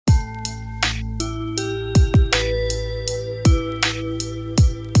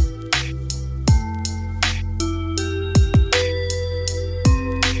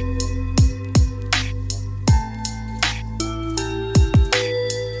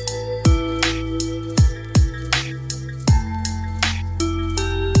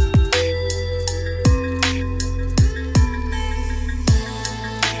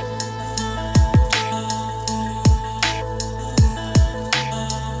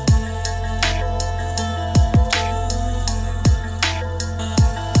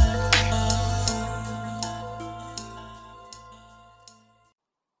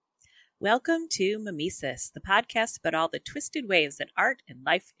Welcome to Mimesis, the podcast about all the twisted ways that art and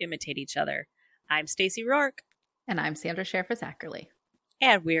life imitate each other. I'm Stacey Rourke. And I'm Sandra Schaefer-Zachary.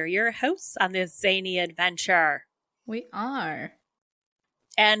 And we're your hosts on this zany adventure. We are.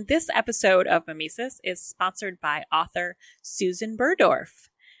 And this episode of Mimesis is sponsored by author Susan Burdorf,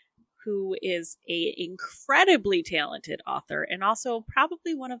 who is an incredibly talented author and also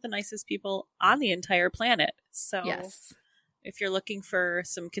probably one of the nicest people on the entire planet. So yes. If you're looking for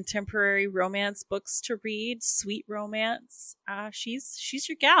some contemporary romance books to read, sweet romance, she's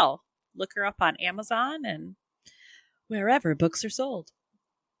your gal. Look her up on Amazon and wherever books are sold.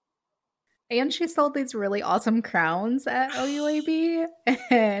 And she sold these really awesome crowns at OUAB.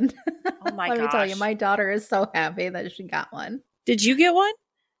 And oh my let gosh. me tell you, my daughter is so happy that she got one. Did you get one?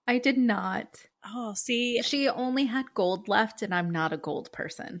 I did not. Oh, see. She only had gold left, and I'm not a gold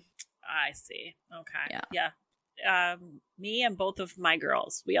person. I see. Okay. Yeah. Me and both of my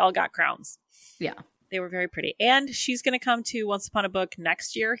girls, we all got crowns. Yeah. They were very pretty. And she's going to come to Once Upon a Book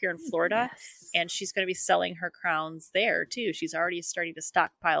next year here in Florida. Yes. And she's going to be selling her crowns there, too. She's already starting to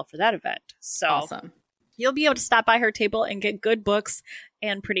stockpile for that event. So awesome. You'll be able to stop by her table and get good books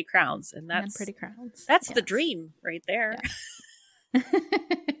and pretty crowns. And that's pretty crowns. That's yes. the dream right there. Yes.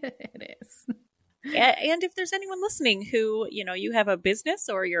 It is. And if there's anyone listening who, you have a business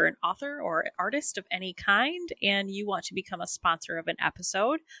or you're an author or artist of any kind and you want to become a sponsor of an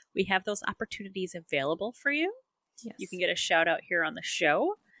episode, we have those opportunities available for you. Yes. You can get a shout out here on the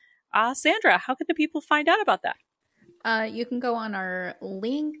show. Sandra, how can the people find out about that? You can go on our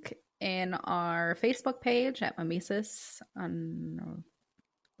link in our Facebook page at Mimesis on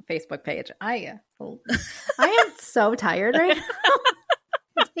Facebook page. I am so tired right now.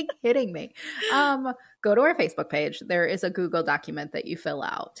 It's like hitting me. Go to our Facebook page. There is a Google document that you fill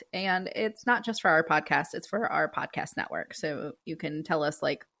out. And it's not just for our podcast, it's for our podcast network. So you can tell us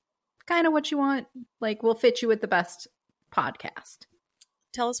kind of what you want. We'll fit you with the best podcast.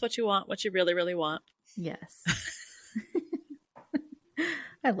 Tell us what you want, what you really, really want. Yes.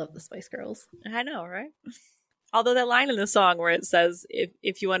 I love the Spice Girls. I know, right? Although that line in the song where it says,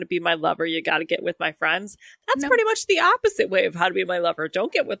 if you want to be my lover, you got to get with my friends. That's pretty much the opposite way of how to be my lover.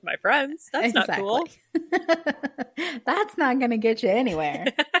 Don't get with my friends. That's not cool. That's not going to get you anywhere.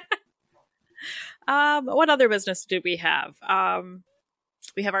 What other business do we have?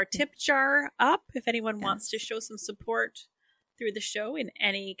 We have our tip jar up. If anyone wants to show some support through the show in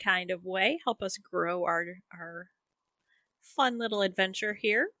any kind of way, help us grow our fun little adventure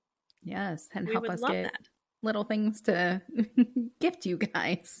here. Yes, and we help would us love get that. Little things to gift you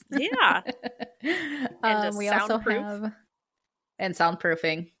guys. Yeah. And we also have and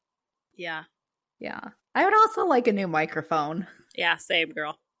soundproofing. Yeah. Yeah. I would also like a new microphone. Yeah, same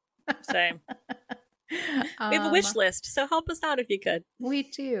girl. Same. We have a wish list, so help us out if you could. We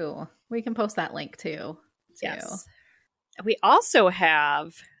do. We can post that link too. Yes. We also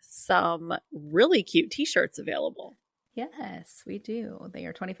have some really cute t-shirts available. Yes, we do. They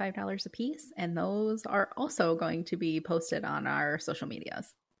are $25 a piece, and those are also going to be posted on our social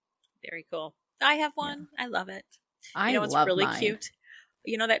medias. Very cool. I have one. Yeah. I love it. I love it's really mine. Cute.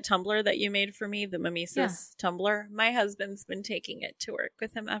 You know that Tumblr that you made for me, the Mimesis Tumblr? My husband's been taking it to work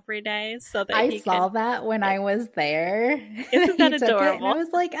with him every day so that I saw that when I was there. Isn't that adorable? I was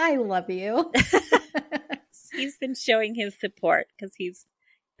like, I love you. He's been showing his support because he's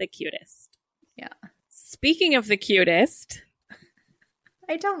the cutest. Yeah. Speaking of the cutest.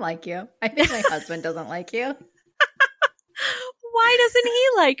 I don't like you. I think my husband doesn't like you. Why doesn't he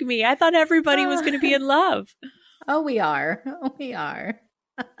like me? I thought everybody was going to be in love. Oh, we are. We are.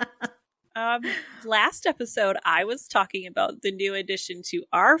 Last episode, I was talking about the new addition to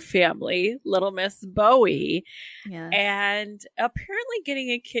our family, Little Miss Bowie. Yes. And apparently getting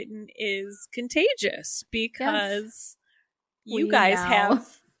a kitten is contagious because you guys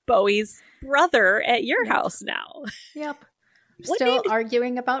have Bowie's brother at your house now. Yep. Still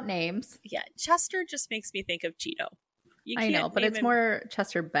arguing about names. Yeah. Chester just makes me think of Cheeto. I know, but it's more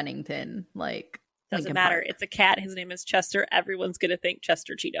Chester Bennington. Doesn't Lincoln matter. Park. It's a cat. His name is Chester. Everyone's going to think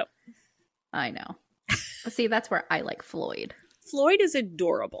Chester Cheeto. I know. But see, that's where I like Floyd. Floyd is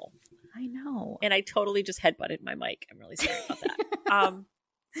adorable. I know. And I totally just headbutted my mic. I'm really sorry about that.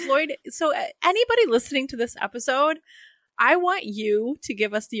 Floyd, so anybody listening to this episode, I want you to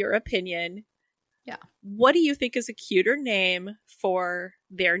give us your opinion. Yeah. What do you think is a cuter name for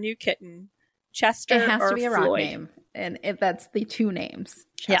their new kitten? Chester or Floyd? It has to be a rock name. And if that's the two names,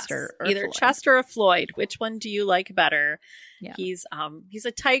 Chester or either Floyd. Chester or Floyd. Which one do you like better? Yeah. He's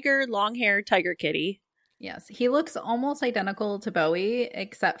a tiger, long-haired tiger kitty. Yes. He looks almost identical to Bowie,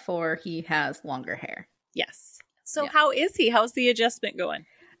 except for he has longer hair. Yes. So how is he? How's the adjustment going?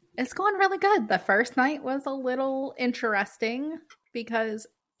 It's going really good. The first night was a little interesting because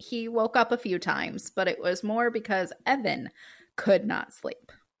he woke up a few times, but it was more because Evan could not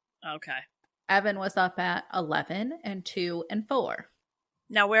sleep. Okay. Evan was up at 11 and 2 and 4.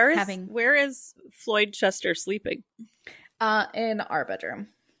 Now, where is Floyd Chester sleeping? In our bedroom.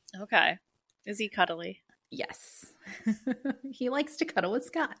 Okay. Is he cuddly? Yes. He likes to cuddle with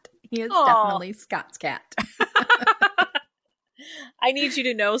Scott. He is Aww. definitely Scott's cat. I need you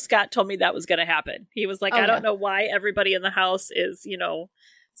to know Scott told me that was going to happen. He was like, I don't know why everybody in the house is,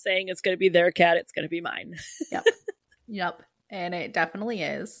 saying it's going to be their cat. It's going to be mine. Yep. And it definitely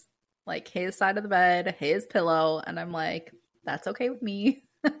is. Like his side of the bed, his pillow. And I'm like, that's okay with me.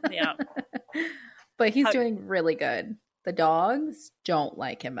 Yeah. But he's doing really good. The dogs don't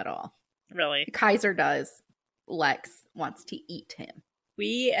like him at all. Really? Kaiser does. Lex wants to eat him.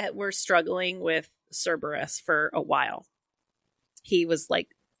 We were struggling with Cerberus for a while. He was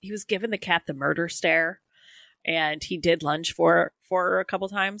given the cat the murder stare, and he did lunge for a couple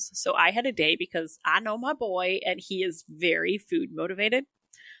times. So I had a day, because I know my boy and he is very food motivated.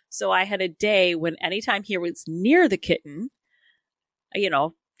 So I had a day when anytime he was near the kitten,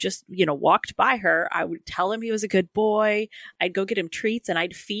 walked by her, I would tell him he was a good boy. I'd go get him treats, and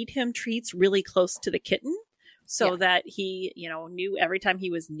I'd feed him treats really close to the kitten so that he, knew every time he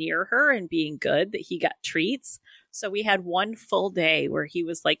was near her and being good that he got treats. So we had one full day where he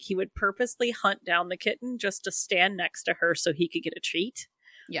was like, he would purposely hunt down the kitten just to stand next to her so he could get a treat.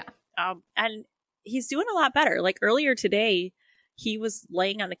 Yeah. And he's doing a lot better. Like earlier today, he was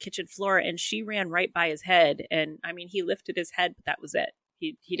laying on the kitchen floor and she ran right by his head. And I mean, he lifted his head, but that was it.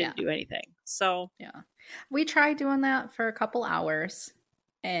 He didn't do anything. So yeah, we tried doing that for a couple hours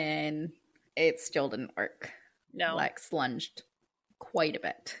and it still didn't work. No. Lex lunged quite a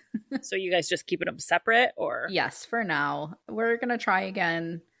bit. So you guys just keeping them separate, or? Yes, for now. We're going to try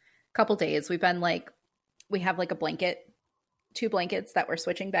again a couple days. We have like a blanket, 2 blankets that we're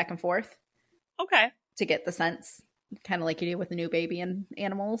switching back and forth. Okay. To get the scents, kind of like you do with a new baby and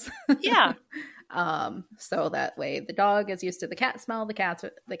animals. Yeah. So that way the dog is used to the cat smell, the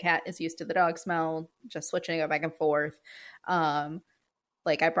cat is used to the dog smell, just switching it back and forth.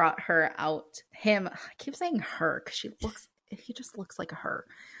 Like I brought her out, I keep saying her because he just looks like a her,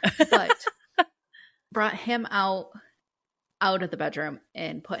 but brought him out of the bedroom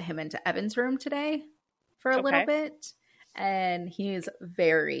and put him into Evan's room today for a little bit. And he's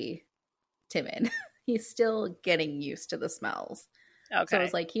very timid. He's still getting used to the smells. Okay. So it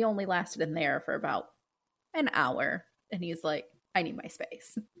was like he only lasted in there for about an hour. And he's like, I need my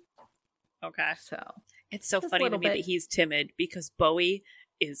space. Okay. So it's so funny to me that he's timid, because Bowie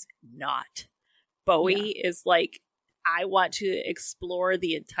is not. Bowie is like, I want to explore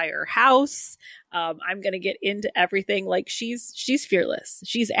the entire house. I'm going to get into everything. Like she's fearless.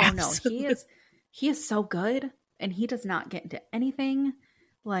 She's absolutely. No, he is so good, and he does not get into anything.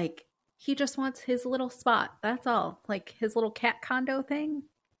 Like he just wants his little spot. That's all. Like his little cat condo thing.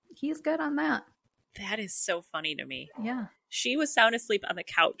 He's good on that. That is so funny to me. Yeah. She was sound asleep on the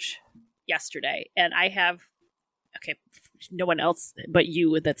couch yesterday, and no one else but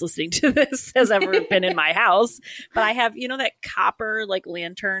you that's listening to this has ever been in my house, but I have, that copper like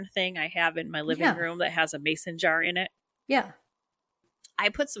lantern thing I have in my living room that has a mason jar in it. Yeah. I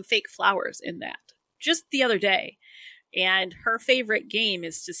put some fake flowers in that just the other day, and her favorite game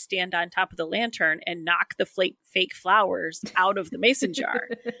is to stand on top of the lantern and knock the fake flowers out of the mason jar.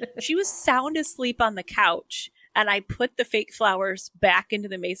 She was sound asleep on the couch, and I put the fake flowers back into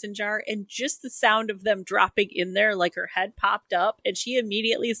the mason jar, and just the sound of them dropping in there, like her head popped up, and she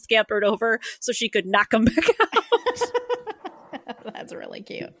immediately scampered over so she could knock them back out. That's really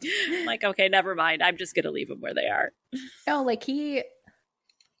cute. I'm like, okay, never mind. I'm just going to leave them where they are. No, like he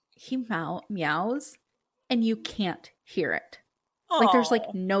meows and you can't hear it. Aww. Like there's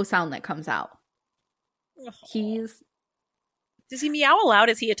like no sound that comes out. Aww. Does he meow aloud?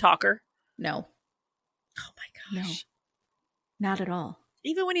 Is he a talker? No. Oh my gosh. No, not at all.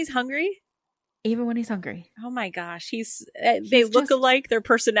 Even when he's hungry? Even when he's hungry. Oh my gosh. They look alike. Their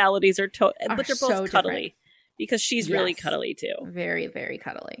personalities but they're both so cuddly different. Because she's really cuddly too. Very, very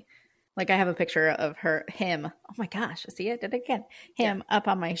cuddly. Like I have a picture of him. Oh my gosh. See, I did it again. Him up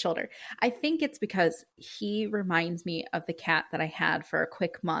on my shoulder. I think it's because he reminds me of the cat that I had for a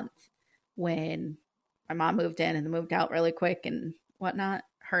quick month when my mom moved in and moved out really quick and whatnot.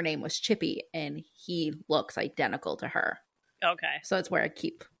 Her name was Chippy, and he looks identical to her. Okay. So it's where I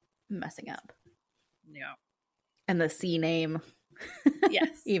keep messing up. Yeah. And the C name.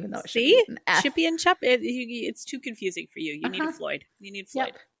 Yes. Even though it see? An F. Chippy and Chep, it's too confusing for you. You need a Floyd. You need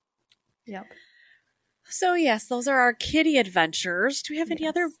Floyd. Yep. So yes, those are our kitty adventures. Do we have any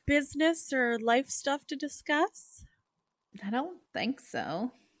other Yes. business or life stuff to discuss? I don't think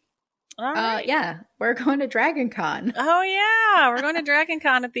so. All right. Yeah, we're going to Dragon Con. Oh yeah, we're going to Dragon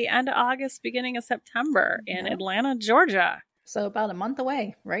Con at the end of August, beginning of September in Yep. Atlanta, Georgia. So about a month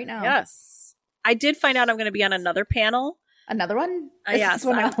away right now. Yes. I did find out I'm going to be on another panel. Another one? Is Yes, this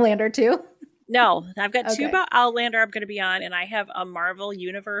one Outlander too? No, I've got two Okay. about Outlander I'm going to be on, and I have a Marvel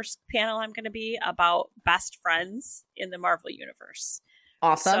Universe panel I'm going to be about best friends in the Marvel Universe.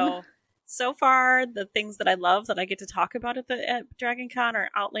 Awesome. So far, the things that I love that I get to talk about at Dragon Con are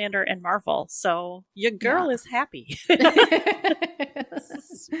Outlander and Marvel. So your girl is happy. I'm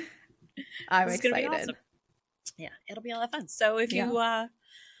It's gonna be excited. awesome. Yeah, it'll be a lot of fun. So if you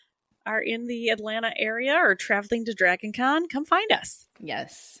are in the Atlanta area or traveling to Dragon Con, come find us.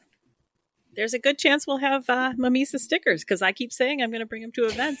 Yes. There's a good chance we'll have Mamisa stickers because I keep saying I'm going to bring them to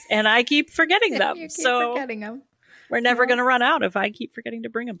events and I keep forgetting them. You keep so forgetting them. we're never going to run out if I keep forgetting to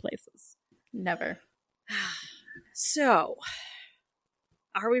bring them places. Never. So,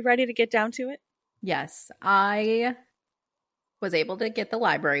 are we ready to get down to it? Yes. I was able to get the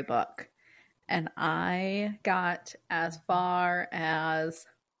library book, and I got as far as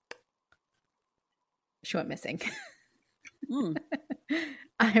she went missing.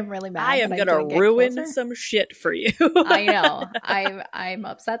 I'm really mad. I am going to ruin some shit for you. I know. I'm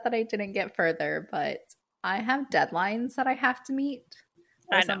upset that I didn't get further, but I have deadlines that I have to meet.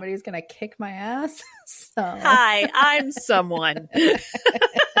 Or somebody's going to kick my ass. So hi, I'm someone.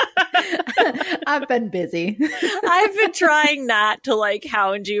 I've been busy. I've been trying not to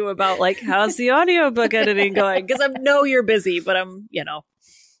hound you about how's the audiobook editing going? Because I know you're busy, but I'm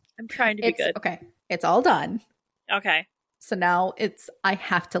trying to be good. Okay. It's all done. Okay. So now I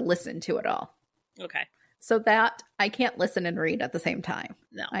have to listen to it all. Okay. So that I can't listen and read at the same time.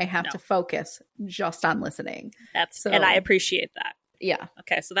 No. I have to focus just on listening. And I appreciate that. Yeah.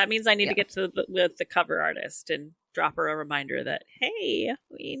 Okay. So that means I need to get to with the cover artist and drop her a reminder that, hey,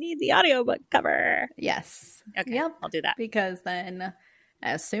 we need the audiobook cover. Yes. Okay. Yep. I'll do that. Because then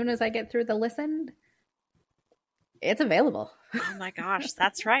as soon as I get through the listen, it's available. Oh my gosh,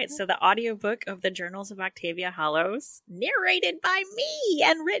 that's right. So the audiobook of the Journals of Octavia Hollows, narrated by me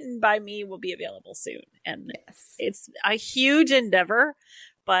and written by me, will be available soon. And it's a huge endeavor,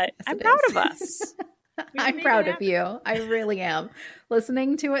 but I'm proud of us. I'm proud of you. I really am.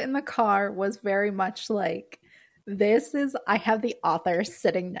 Listening to it in the car was very much like, I have the author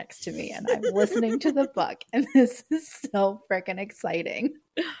sitting next to me and I'm listening to the book, and this is so freaking exciting.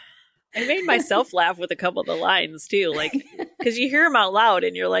 I made myself laugh with a couple of the lines too, because you hear them out loud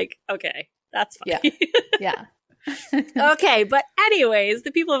and you're like, okay, that's funny. Yeah. Okay, but anyways,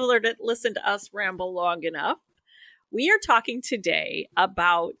 the people who have listened to us ramble long enough. We are talking today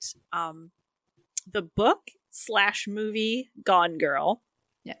about the book/movie Gone Girl.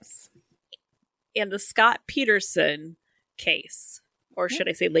 Yes. And the Scott Peterson case, or should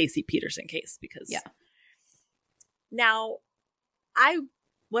I say Lacey Peterson case? Because now,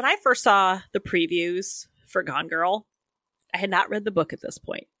 when I first saw the previews for Gone Girl, I had not read the book at this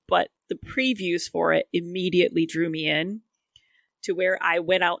point, but the previews for it immediately drew me in to where I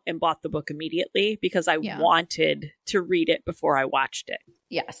went out and bought the book immediately because I wanted to read it before I watched it.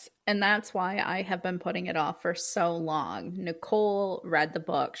 Yes. And that's why I have been putting it off for so long. Nicole read the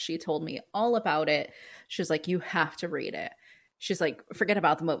book. She told me all about it. She's like, you have to read it. She's like, forget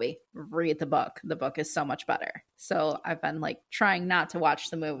about the movie. Read the book. The book is so much better. So I've been trying not to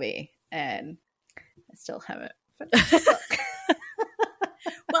watch the movie, and I still haven't finished the book.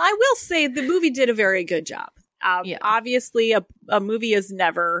 Well, I will say the movie did a very good job. Obviously, a movie is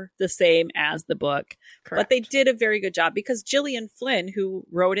never the same as the book. Correct. But they did a very good job because Gillian Flynn, who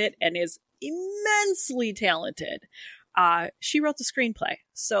wrote it and is immensely talented, she wrote the screenplay.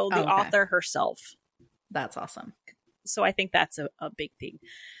 So the author herself. That's awesome. So I think that's a big thing.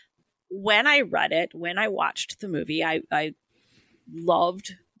 When I read it, when I watched the movie, I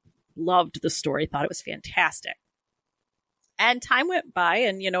loved the story, thought it was fantastic. And time went by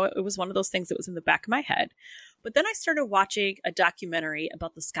and, it was one of those things that was in the back of my head. But then I started watching a documentary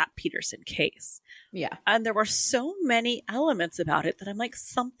about the Scott Peterson case. Yeah. And there were so many elements about it that I'm like,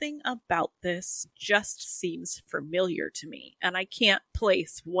 something about this just seems familiar to me. And I can't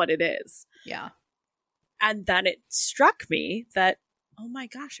place what it is. Yeah. And then it struck me that, oh my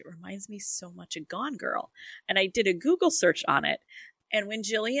gosh, it reminds me so much of Gone Girl. And I did a Google search on it. And when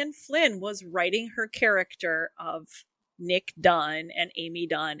Gillian Flynn was writing her character of Nick Dunn and Amy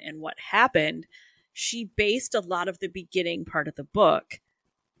Dunn and what happened, she based a lot of the beginning part of the book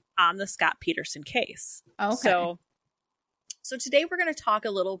on the Scott Peterson case. Okay. So today we're going to talk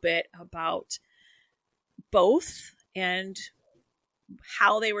a little bit about both and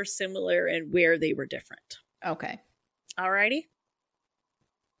how they were similar and where they were different. Okay. Alrighty.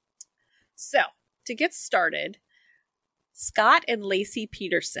 So, to get started, Scott and Lacey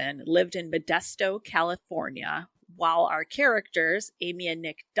Peterson lived in Modesto, California, while our characters, Amy and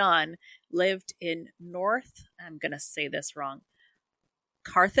Nick Dunn, lived in I'm going to say this wrong,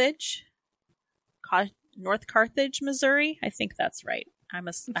 North Carthage, Missouri. I think that's right.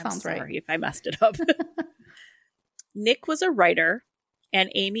 I'm sorry right. If I messed it up. Nick was a writer, and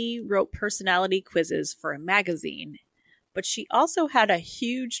Amy wrote personality quizzes for a magazine. But she also had a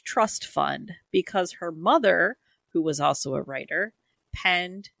huge trust fund because her mother, who was also a writer,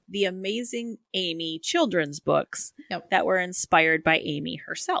 penned the Amazing Amy children's books that were inspired by Amy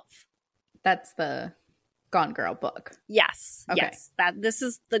herself. That's the Gone Girl book. Yes. Okay. Yes. This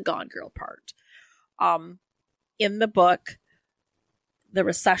is the Gone Girl part. In the book, the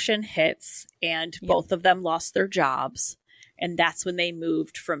recession hits and both of them lost their jobs. And that's when they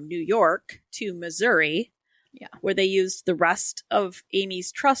moved from New York to Missouri, where they used the rest of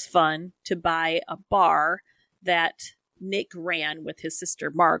Amy's trust fund to buy a bar that Nick ran with his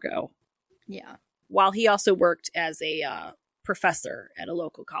sister Margot. Yeah. While he also worked as a professor at a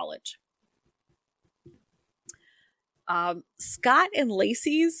local college. Scott and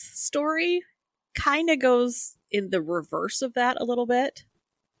Lacey's story kind of goes in the reverse of that a little bit.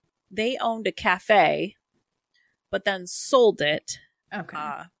 They owned a cafe, but then sold it. Okay.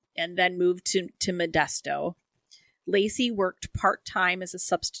 And then moved to Modesto. Lacey worked part-time as a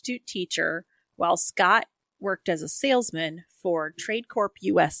substitute teacher, while Scott worked as a salesman for Trade Corp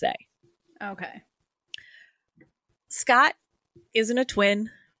USA. Okay. Scott isn't a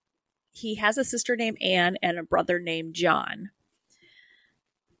twin. He has a sister named Anne and a brother named John.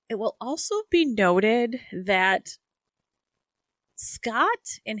 It will also be noted that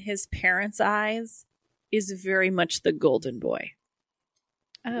Scott, in his parents' eyes, is very much the golden boy.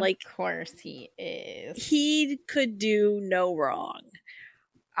 Of course he is. He could do no wrong.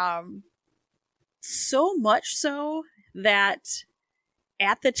 So much so that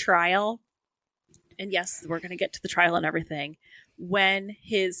at the trial, and yes, we're going to get to the trial and everything, when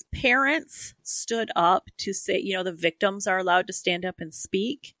his parents stood up to say, the victims are allowed to stand up and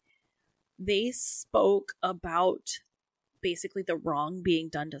speak, they spoke about basically the wrong being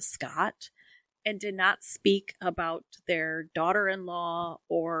done to Scott and did not speak about their daughter-in-law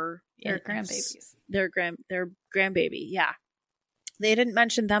or their grandbabies. Their grandbaby, yeah. They didn't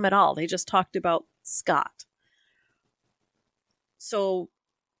mention them at all. They just talked about Scott. So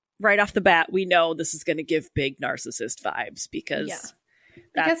right off the bat, we know this is going to give big narcissist vibes because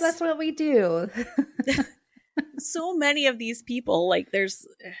that's what we do. So many of these people, it's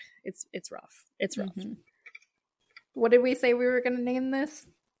rough. It's rough. Mm-hmm. What did we say we were going to name this?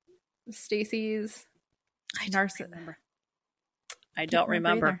 Stacy's narcissist. I don't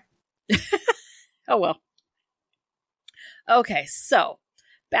remember. Oh, well. Okay, so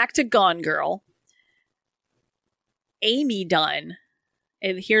back to Gone Girl. Amy Dunn,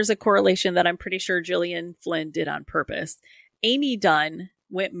 and here's a correlation that I'm pretty sure Gillian Flynn did on purpose. Amy Dunn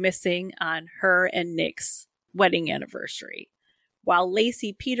went missing on her and Nick's wedding anniversary, while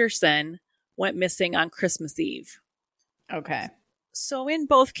Lacey Peterson went missing on Christmas Eve. Okay. So in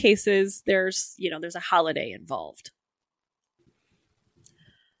both cases, there's a holiday involved.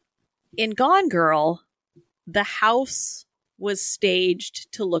 In Gone Girl, the house was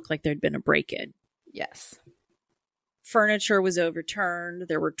staged to look like there'd been a break-in. Yes. Furniture was overturned.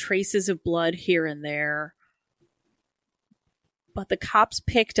 There were traces of blood here and there. But the cops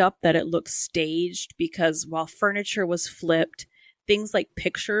picked up that it looked staged because while furniture was flipped, things like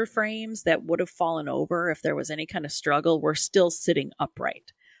picture frames that would have fallen over if there was any kind of struggle were still sitting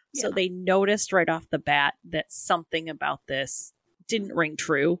upright. Yeah. So they noticed right off the bat that something about this didn't ring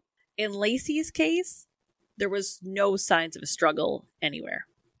true. In Lacey's case, there was no signs of a struggle anywhere.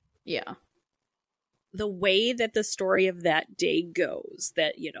 Yeah. The way that the story of that day goes,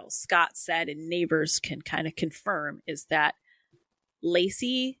 that, Scott said and neighbors can kind of confirm, is that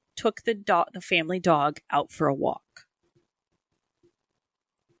Lacey took the family dog out for a walk.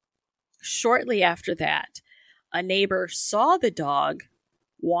 Shortly after that, a neighbor saw the dog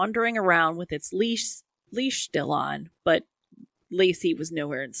wandering around with its leash still on, but Lacey was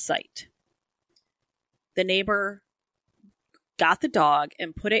nowhere in sight. The neighbor got the dog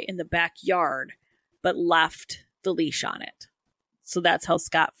and put it in the backyard, but left the leash on it. So that's how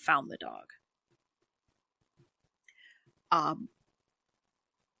Scott found the dog.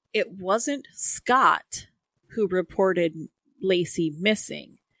 It wasn't Scott who reported Lacey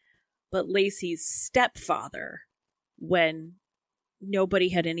missing, but Lacey's stepfather when nobody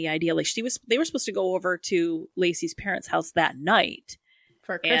had any idea. Like they were supposed to go over to Lacey's parents' house that night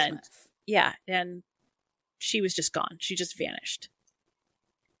for Christmas. And yeah, and she was just gone. She just vanished.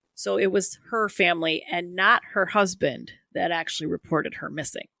 So it was her family and not her husband that actually reported her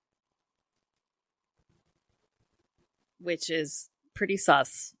missing. Which is pretty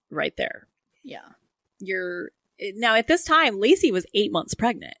sus right there. Yeah. Now at this time, Lacey was 8 months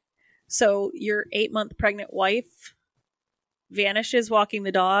pregnant. So your 8-month pregnant wife vanishes walking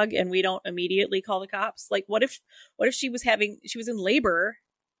the dog and we don't immediately call the cops? Like what if she was in labor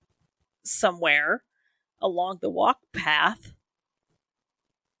somewhere along the walk path?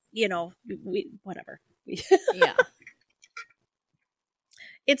 You know, whatever. Yeah.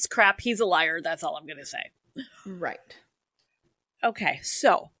 It's crap. He's a liar. That's all I'm going to say. Right. Okay,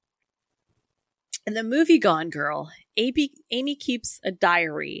 so in the movie Gone Girl, Amy keeps a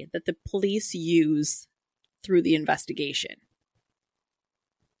diary that the police use through the investigation.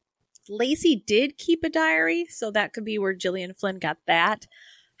 Lacey did keep a diary, so that could be where Gillian Flynn got that.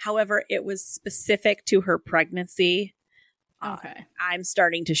 However, it was specific to her pregnancy. Okay. I'm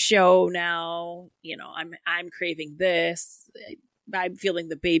starting to show now, you know, I'm craving this. I'm feeling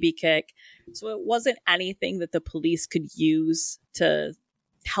the baby kick. So it wasn't anything that the police could use to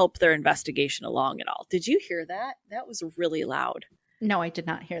help their investigation along at all. Did you hear that? That was really loud. No, I did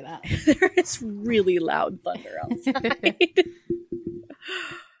not hear that. There is really loud thunder outside.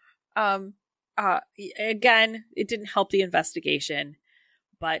 Again, it didn't help the investigation.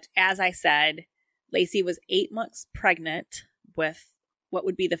 But as I said, Lacey was 8 months pregnant with what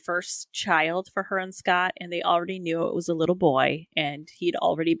would be the first child for her and Scott, and they already knew it was a little boy, and he'd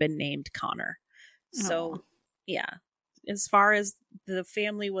already been named Connor. So, yeah, as far as the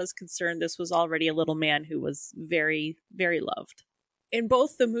family was concerned, this was already a little man who was very, very loved. In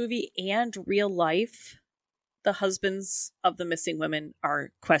both the movie and real life, the husbands of the missing women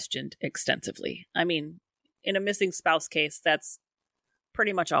are questioned extensively. I mean, in a missing spouse case, that's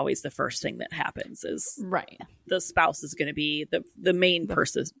pretty much always the first thing that happens is right. The spouse is going to be the main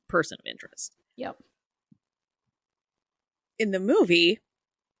person of interest. Yep. In the movie,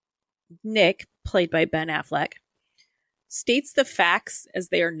 Nick, played by Ben Affleck, states the facts as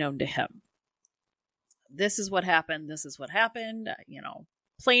they are known to him. This is what happened. This is what happened. You know,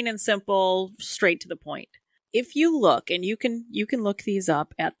 plain and simple, straight to the point. If you look, and you can look these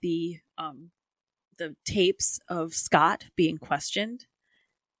up at the tapes of Scott being questioned,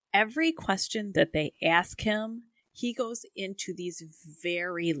 every question that they ask him, he goes into these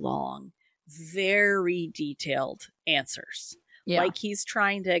very long, very detailed answers. Yeah. Like he's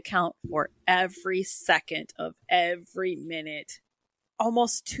trying to account for every second of every minute,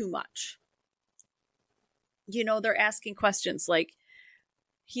 almost too much. You know, they're asking questions like,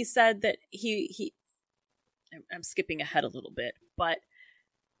 he said that I'm skipping ahead a little bit, but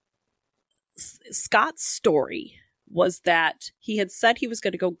Scott's story was that he had said he was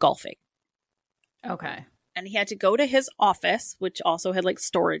going to go golfing. Okay. And he had to go to his office, which also had like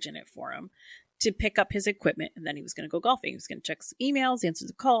storage in it for him, to pick up his equipment. And then he was going to go golfing. He was going to check some emails, answer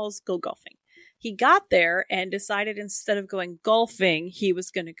the calls, go golfing. He got there and decided instead of going golfing, he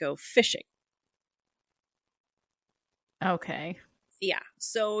was going to go fishing. Okay. Yeah.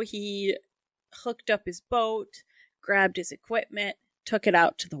 So he hooked up his boat, grabbed his equipment, took it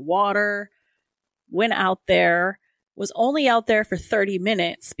out to the water, went out there, was only out there for 30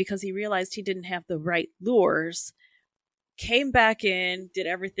 minutes because he realized he didn't have the right lures, came back in, did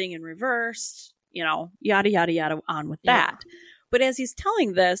everything in reverse, you know, yada, yada, yada, on with that. Yeah. But as he's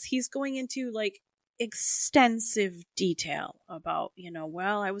telling this, he's going into like extensive detail about, you know,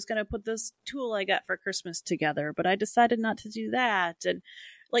 well, I was going to put this tool I got for Christmas together, but I decided not to do that. And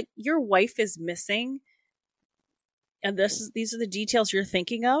like, your wife is missing, and these are the details you're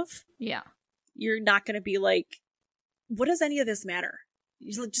thinking of. Yeah. You're not going to be like, what does any of this matter?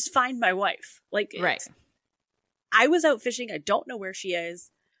 Just find my wife. Like, right. I was out fishing. I don't know where she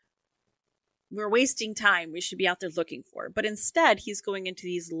is. We're wasting time. We should be out there looking for her. But instead, he's going into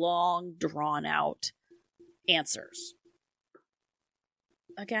these long, drawn-out answers.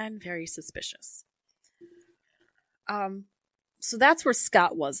 Again, very suspicious. So that's where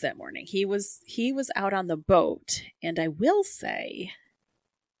Scott was that morning. He was out on the boat, and I will say,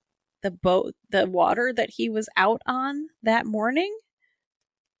 the water that he was out on that morning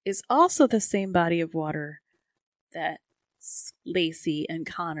is also the same body of water that Lacey and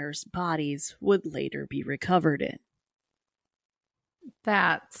Connor's bodies would later be recovered in.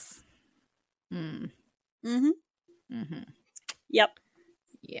 That's... Mm-hmm. Yep.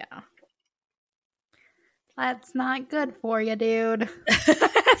 Yeah. That's not good for you, dude.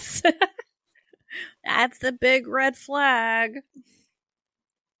 That's the big red flag.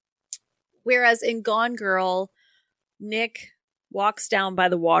 Whereas in Gone Girl, Nick walks down by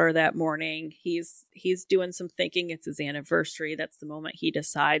the water that morning. He's doing some thinking. It's his anniversary. That's the moment he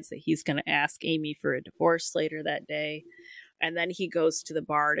decides that he's going to ask Amy for a divorce later that day. And then he goes to the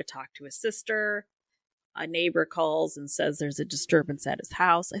bar to talk to his sister. A neighbor calls and says there's a disturbance at his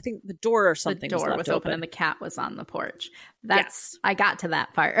house. I think the door or something the door was was left open and the cat was on the porch. Yes. I got to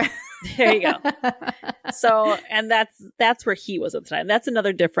that part. There you go. So, and that's where he was at the time. That's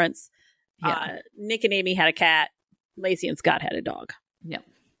another difference. Yeah. Nick and Amy had a cat. Lacey and Scott had a dog. Yep.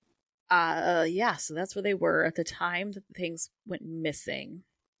 Yeah, so that's where they were at the time that things went missing.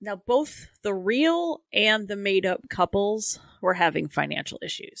 Now, both the real and the made-up couples were having financial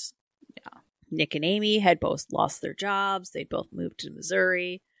issues. Yeah. Nick and Amy had both lost their jobs. They both moved to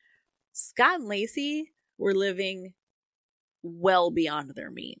Missouri. Scott and Lacey were living well beyond their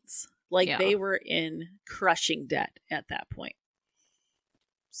means. Like, they were in crushing debt at that point.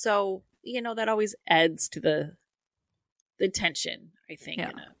 So, that always adds to the tension, I think, in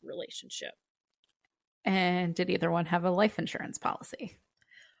a relationship. And did either one have a life insurance policy?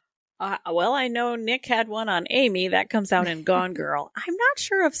 Well, I know Nick had one on Amy. That comes out in Gone Girl. I'm not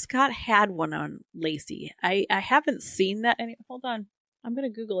sure if Scott had one on Lacey. I haven't seen that. Hold on. I'm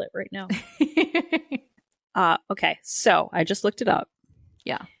going to Google it right now. Okay, so I just looked it up.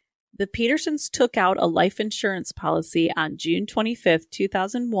 Yeah. The Petersons took out a life insurance policy on June 25th,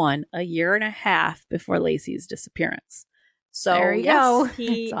 2001, a year and a half before Lacey's disappearance. So, there you go.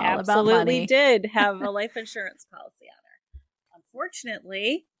 He absolutely did have a life insurance policy on her.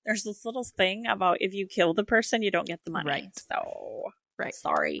 Unfortunately, there's this little thing about if you kill the person, you don't get the money. Right. So,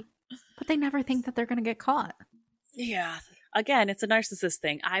 sorry. But they never think that they're going to get caught. Yeah. Again, it's a narcissist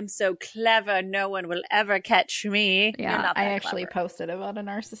thing. I'm so clever, no one will ever catch me. Yeah, I actually posted about a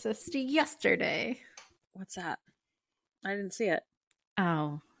narcissist yesterday. What's that? I didn't see it.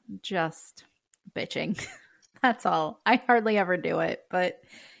 Oh, just bitching. That's all. I hardly ever do it, but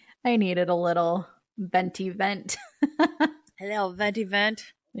I needed a little venti vent. A little venti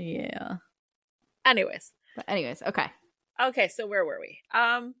vent? Yeah. Anyways, okay. Okay, so where were we?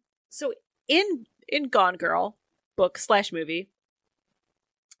 So in Gone Girl, book/movie,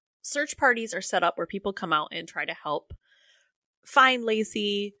 search parties are set up where people come out and try to help find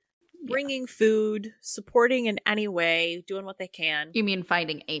Lacey, bringing food, supporting in any way, doing what they can. You mean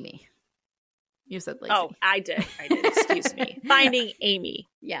finding Amy? You said Lacey. Oh, I did. Excuse me. Finding Amy.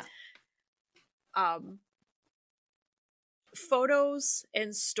 Yeah. Photos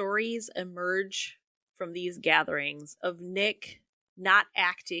and stories emerge from these gatherings of Nick not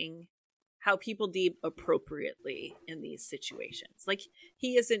acting how people deem appropriately in these situations. Like,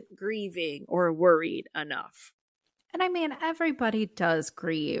 he isn't grieving or worried enough. And I mean, everybody does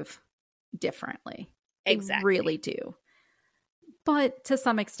grieve differently. Exactly. They really do. But to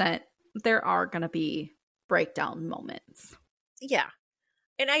some extent, there are going to be breakdown moments. Yeah.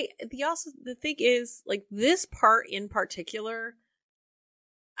 And the thing is, like, this part in particular,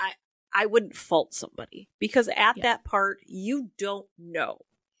 I wouldn't fault somebody, because at that part, you don't know.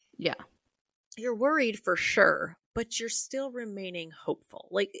 Yeah. You're worried for sure, but you're still remaining hopeful.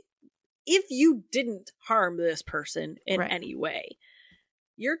 Like, if you didn't harm this person in any way,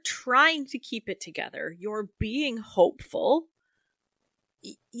 you're trying to keep it together. You're being hopeful.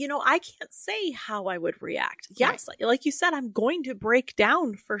 I can't say how I would react. Yes, like you said, I'm going to break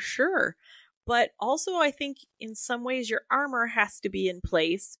down for sure. But also, I think in some ways your armor has to be in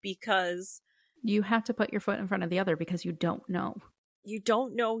place, because you have to put your foot in front of the other, because you don't know. You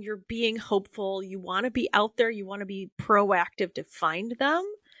don't know. You're being hopeful. You want to be out there. You want to be proactive to find them.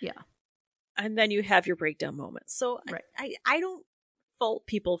 Yeah. And then you have your breakdown moments. So I don't fault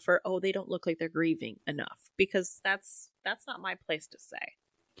people for, they don't look like they're grieving enough, because that's not my place to say.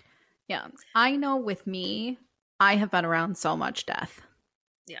 Yeah. I know with me, I have been around so much death.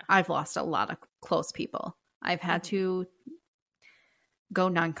 Yeah. I've lost a lot of close people. I've had to go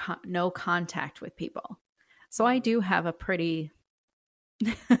no contact with people. So I do have a pretty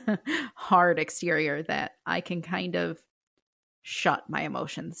hard exterior that I can kind of shut my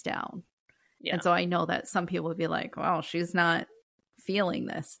emotions down. Yeah. And so I know that some people would be like, well, she's not feeling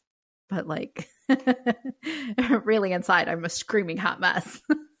this. But like, really inside, I'm a screaming hot mess.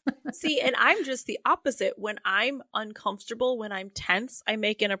 See, and I'm just the opposite. When I'm uncomfortable, when I'm tense, I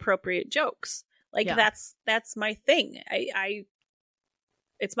make inappropriate jokes. Like, that's my thing. I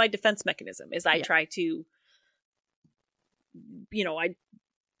it's my defense mechanism, is I try to, I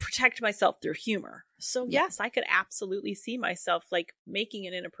protect myself through humor. So yes, I could absolutely see myself like making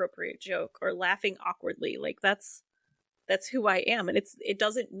an inappropriate joke or laughing awkwardly. Like, that's who I am. And it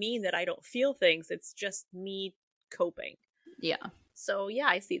doesn't mean that I don't feel things. It's just me coping. Yeah. So yeah,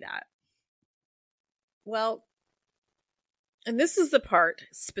 I see that. Well, and this is the part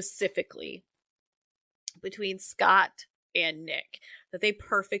specifically between Scott and Nick that they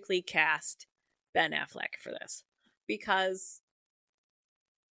perfectly cast Ben Affleck for this, because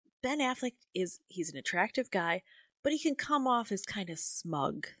Ben Affleck he's an attractive guy, but he can come off as kind of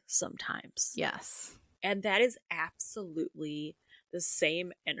smug sometimes. Yes. And that is absolutely the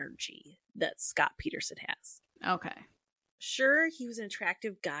same energy that Scott Peterson has. Okay. Sure, he was an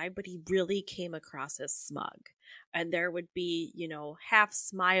attractive guy, but he really came across as smug. And there would be, half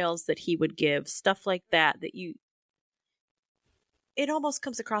smiles that he would give, stuff like that it almost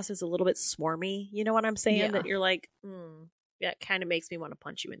comes across as a little bit swarmy. You know what I'm saying? Yeah. That you're like, that kind of makes me want to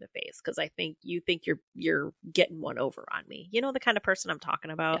punch you in the face because I think you think you're getting one over on me. You know the kind of person I'm talking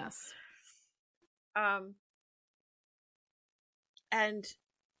about? Yes. And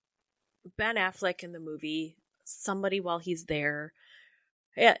Ben Affleck in the movie, somebody while he's there,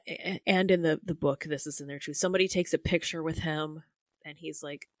 and in the book, this is in there too, somebody takes a picture with him and he's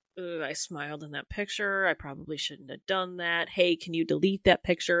like, I smiled in that picture. I probably shouldn't have done that. Hey, can you delete that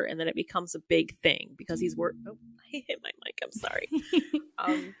picture? And then it becomes a big thing because he's I hit my mic. I'm sorry.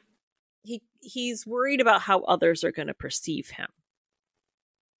 He's worried about how others are going to perceive him.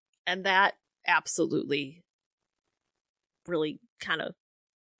 And that absolutely really kind of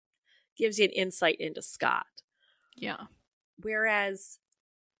gives you an insight into Scott. Yeah. Whereas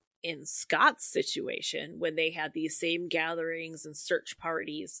in Scott's situation, when they had these same gatherings and search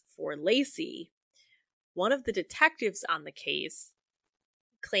parties for Lacey, one of the detectives on the case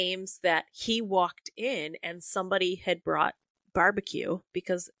claims that he walked in and somebody had brought barbecue,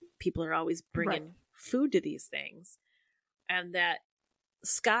 because people are always bringing food to these things, and that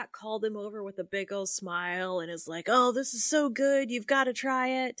Scott called him over with a big old smile and is like, oh, this is so good, you've got to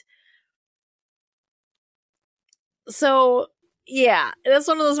try it. So yeah, that's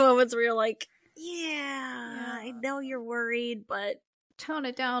one of those moments where you're like, yeah, I know you're worried, but tone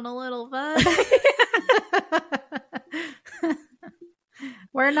it down a little bit.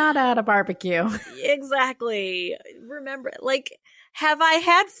 We're not at a barbecue. Exactly. Remember, like, have I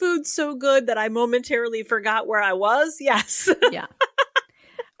had food so good that I momentarily forgot where I was? Yes. Yeah.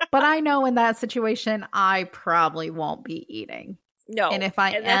 But I know in that situation, I probably won't be eating. No. And if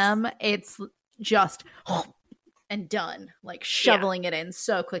I am, it's just and done, like shoveling it in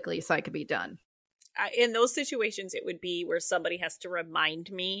so quickly so I could be done. In those situations, it would be where somebody has to remind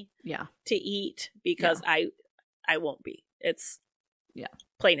me to eat, because I won't be. It's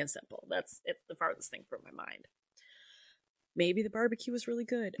plain and simple. It's the farthest thing from my mind. Maybe the barbecue was really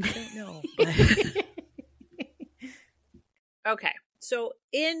good. I don't know. Okay. So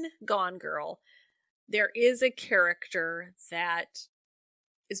in Gone Girl, there is a character that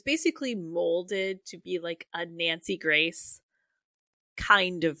is basically molded to be like a Nancy Grace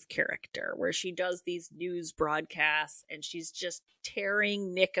kind of character, where she does these news broadcasts and she's just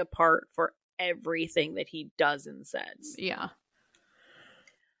tearing Nick apart for everything that he does and says. Yeah.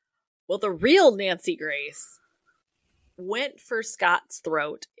 Well, the real Nancy Grace went for Scott's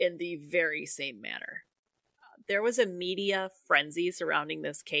throat in the very same manner. There was a media frenzy surrounding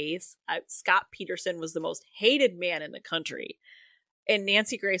this case. Scott Peterson was the most hated man in the country. And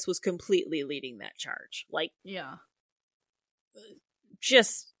Nancy Grace was completely leading that charge. Like,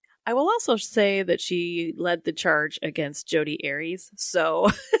 just, I will also say that she led the charge against Jodi Arias. So,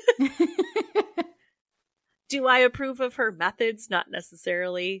 do I approve of her methods? Not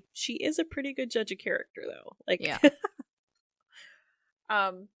necessarily. She is a pretty good judge of character, though. Like,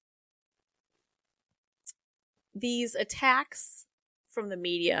 these attacks from the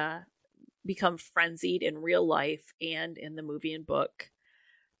media become frenzied in real life and in the movie and book.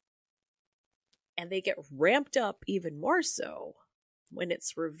 And they get ramped up even more so when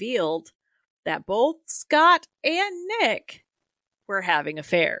it's revealed that both Scott and Nick were having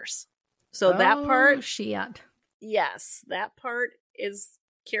affairs. So that part... Yes, that part is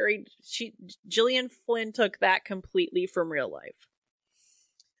carried... Gillian Flynn took that completely from real life.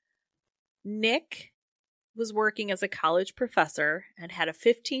 Nick was working as a college professor and had a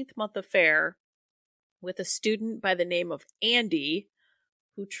 15th month affair with a student by the name of Andy,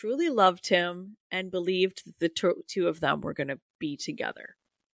 who truly loved him and believed that the two of them were going to be together.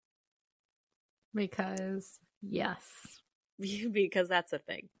 Because, yes. Because that's a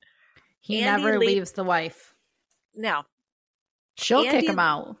thing. He never leaves the wife. No. She'll kick him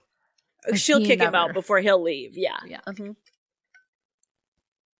out. She'll kick him out before he'll leave. Yeah. Mm-hmm.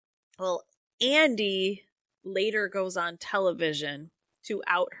 Well, Andy later goes on television to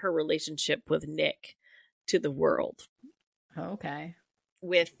out her relationship with Nick to the world. Okay.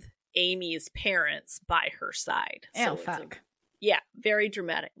 With Amy's parents by her side. Oh, fuck. Very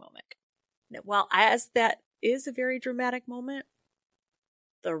dramatic moment. Well, as that is a very dramatic moment,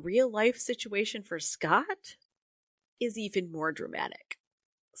 the real life situation for Scott is even more dramatic.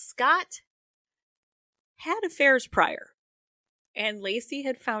 Scott had affairs prior, and Lacey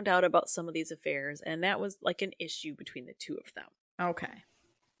had found out about some of these affairs, and that was like an issue between the two of them. Okay.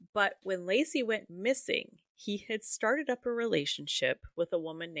 But when Lacey went missing, he had started up a relationship with a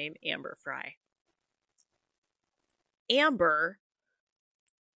woman named Amber Fry. Amber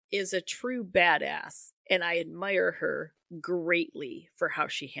is a true badass, and I admire her greatly for how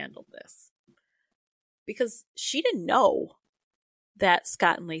she handled this. Because she didn't know that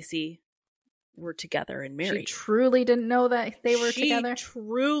Scott and Lacey were together and married. She truly didn't know that they were together? She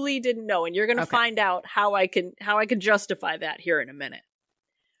truly didn't know, and you're going to find out how I can justify that here in a minute.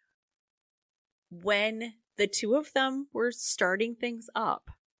 When the two of them were starting things up,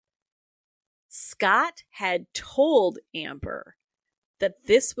 Scott had told Amber that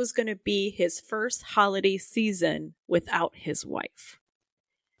this was going to be his first holiday season without his wife.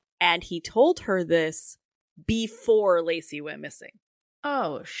 And he told her this before Lacey went missing.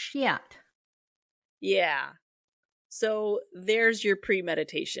 Oh, shit. Yeah. So there's your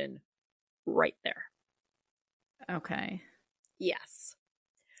premeditation right there. Okay. Yes.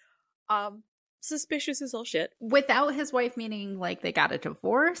 Suspicious as all shit. Without his wife, meaning like they got a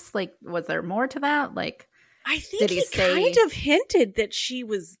divorce? Like, was there more to that? Like, I think he kind of hinted that she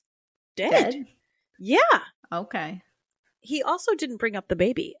was dead. Yeah. Okay. He also didn't bring up the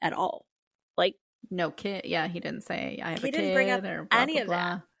baby at all. Like, no kid. Yeah, he didn't say I have a kid. He didn't bring up or blah, any blah, of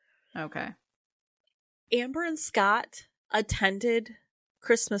blah. that. Okay. Amber and Scott attended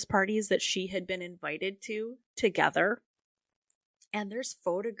Christmas parties that she had been invited to together. And there's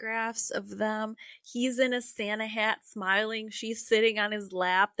photographs of them. He's in a Santa hat smiling. She's sitting on his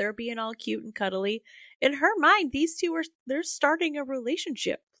lap. They're being all cute and cuddly. In her mind, these two they're starting a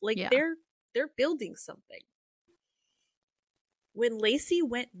relationship. Like they're building something. When Lacey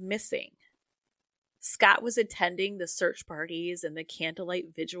went missing, Scott was attending the search parties and the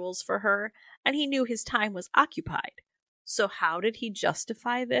candlelight vigils for her, and he knew his time was occupied. So how did he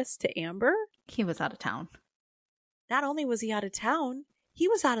justify this to Amber? He was out of town. Not only was he out of town, he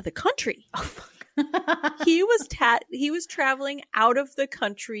was out of the country. Oh, fuck. He was traveling out of the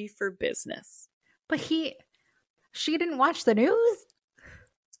country for business. But she didn't watch the news?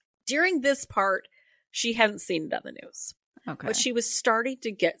 During this part, she hadn't seen it on the news. Okay. But she was starting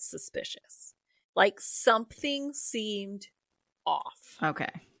to get suspicious. Like something seemed off.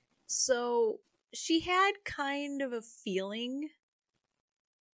 Okay. So she had kind of a feeling,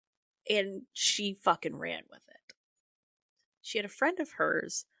 and she fucking ran with it. She had a friend of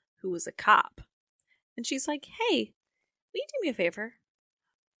hers who was a cop. And she's like, hey, will you do me a favor?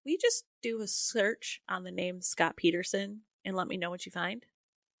 Will you just do a search on the name Scott Peterson and let me know what you find?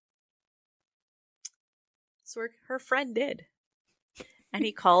 So her friend did. And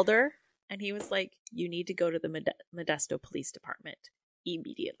he called her and he was like, you need to go to the Modesto Police Department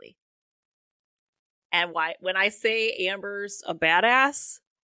immediately. And when I say Amber's a badass,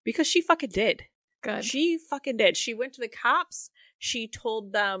 because she fucking did. Good. She fucking did. She went to the cops. She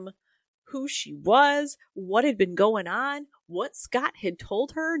told them who she was, what had been going on, what Scott had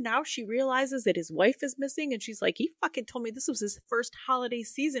told her. Now she realizes that his wife is missing, and she's like, he fucking told me this was his first holiday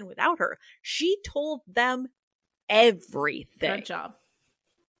season without her. She told them everything. Good job.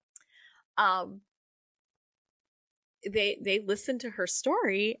 They listened to her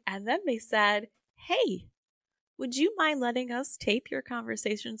story, and then they said, hey, would you mind letting us tape your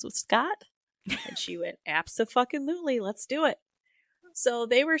conversations with Scott? And she went, abso-fucking-lutely, let's do it. So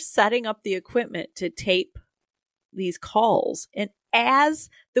they were setting up the equipment to tape these calls. And as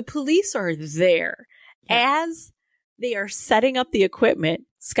the police are there, as they are setting up the equipment,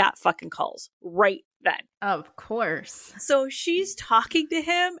 Scott fucking calls right then. Of course. So she's talking to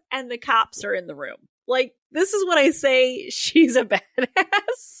him and the cops are in the room. Like, this is what I say, she's a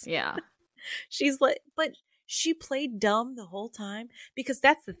badass. Yeah. She's like, but she played dumb the whole time, because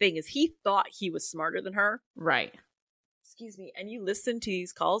that's the thing, is he thought he was smarter than her. Right. Excuse me. And you listen to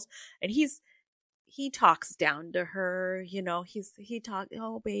these calls and he talks down to her, you know, he talks,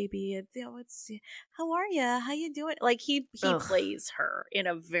 oh baby, it's how are you? How you doing? Like he plays her in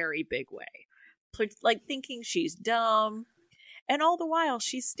a very big way. Like thinking she's dumb. And all the while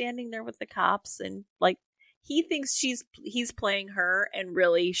she's standing there with the cops, and like he thinks he's playing her, and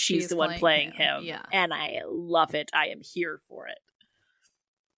really she's the one playing him. Yeah. And I love it. I am here for it.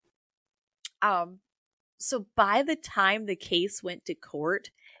 So by the time the case went to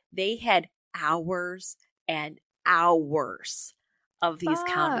court, they had hours and hours of these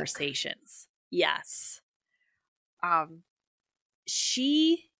conversations. Yes.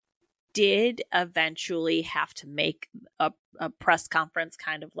 She did eventually have to make a press conference,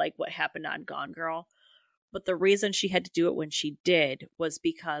 kind of like what happened on Gone Girl. But the reason she had to do it when she did was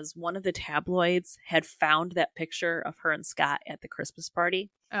because one of the tabloids had found that picture of her and Scott at the Christmas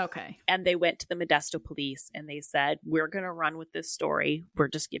party. Okay. And they went to the Modesto police and they said, we're going to run with this story. We're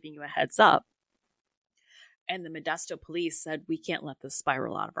just giving you a heads up. And the Modesto police said, we can't let this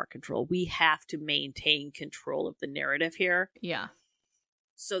spiral out of our control. We have to maintain control of the narrative here. Yeah.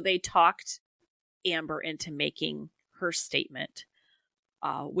 So they talked Amber into making her statement,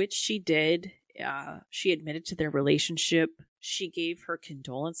 which she did. She admitted to their relationship. She gave her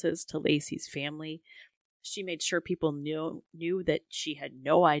condolences to Lacey's family. She made sure people knew that she had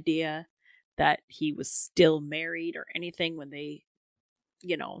no idea that he was still married or anything when they,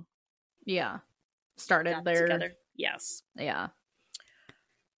 Yeah. Started got their together. Yes. Yeah.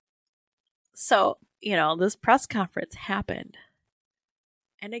 So, this press conference happened.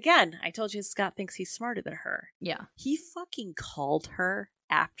 And again, I told you Scott thinks he's smarter than her. Yeah. He fucking called her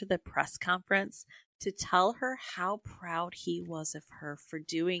after the press conference to tell her how proud he was of her for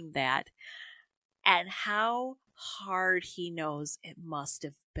doing that and how hard he knows it must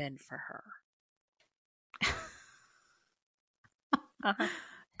have been for her. Uh-huh.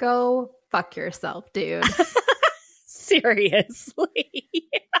 Go fuck yourself, dude. Seriously.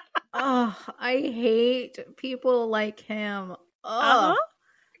 Oh, I hate people like him. Uh-huh.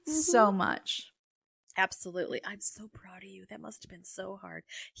 So much. Absolutely. I'm so proud of you. That must have been so hard.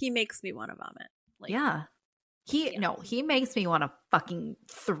 He makes me want to vomit. Yeah. He makes me want to fucking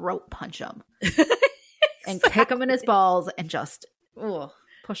throat punch him and kick him in his balls and just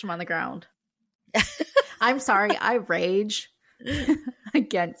push him on the ground. I'm sorry. I rage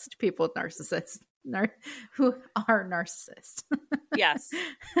against people with narcissists who are narcissists. Yes.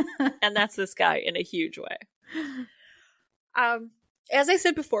 And that's this guy in a huge way. As I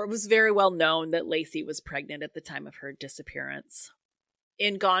said before, it was very well known that Lacey was pregnant at the time of her disappearance.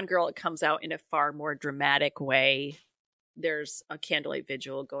 In Gone Girl, it comes out in a far more dramatic way. There's a candlelight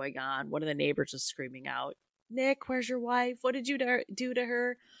vigil going on. One of the neighbors is screaming out, Nick, where's your wife? What did you do to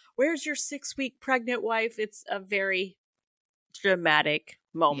her? Where's your 6-week pregnant wife? It's a very dramatic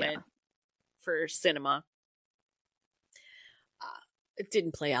moment for cinema. It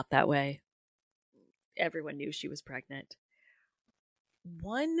didn't play out that way. Everyone knew she was pregnant.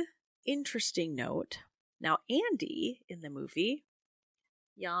 One interesting note. Now, Andy in the movie,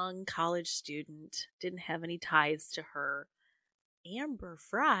 young college student, didn't have any ties to her. Amber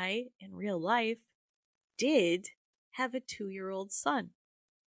Fry, in real life, did have a 2-year-old son.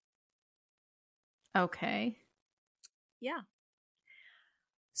 Okay. Yeah.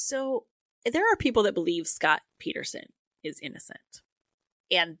 So there are people that believe Scott Peterson is innocent.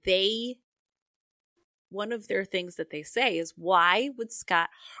 And one of their things that they say is, why would Scott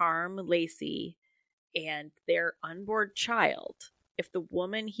harm Lacey and their unborn child if the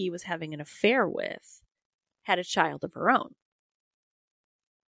woman he was having an affair with had a child of her own?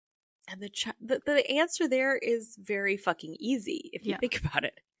 And the answer there is very fucking easy if you think about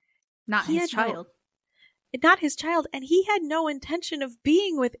it. Not his child. Not his child. And he had no intention of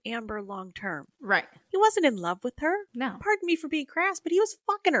being with Amber long term. Right. He wasn't in love with her. No. Pardon me for being crass, but he was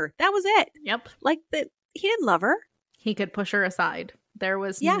fucking her. That was it. Yep. He didn't love her. He could push her aside. There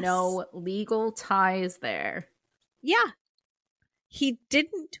was no legal ties there. Yeah. He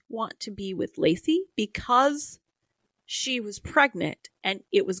didn't want to be with Lacey because she was pregnant and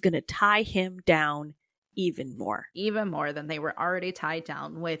it was going to tie him down even more. Even more than they were already tied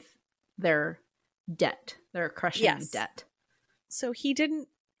down with their debt, their crushing debt. So he didn't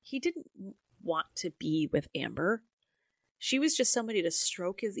want to be with Amber. She was just somebody to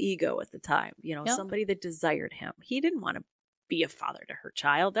stroke his ego at the time, somebody that desired him. He didn't want to be a father to her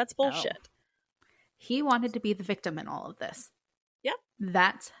child. That's bullshit. No. He wanted to be the victim in all of this. Yep.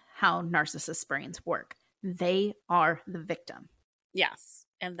 That's how narcissist brains work. They are the victim. Yes.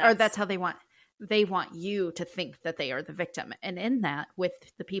 And that's how they want you to think that they are the victim. And in that, with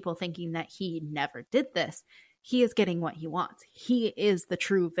the people thinking that he never did this, he is getting what he wants. He is the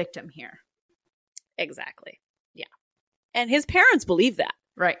true victim here. Exactly. Yeah. And his parents believe that.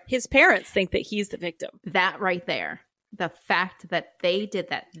 Right. His parents think that he's the victim. That right there. The fact that they did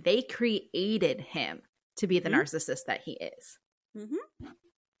that, they created him to be the narcissist that he is. Mm-hmm.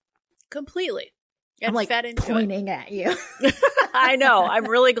 Completely. And I'm like pointing at you. I know. I'm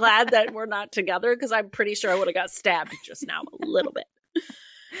really glad that we're not together because I'm pretty sure I would have got stabbed just now a little bit.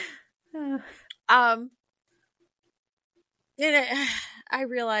 And I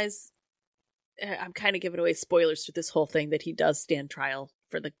realize I'm kind of giving away spoilers to this whole thing that he does stand trial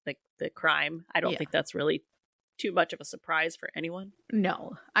for the crime. I don't think that's really too much of a surprise for anyone.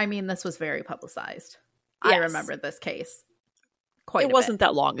 No. I mean, this was very publicized. Yes. I remember this case quite a bit. It wasn't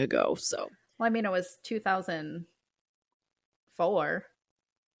that long ago, so. Well, I mean, it was 2004.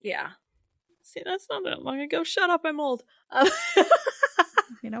 Yeah. See, that's not that long ago. Shut up, I'm old. I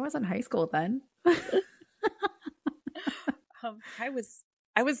mean, I was in high school then. I was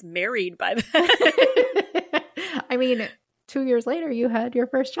married by then. I mean, 2 years later, you had your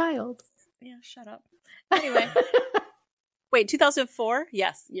first child. Yeah, shut up. Anyway. Wait, 2004?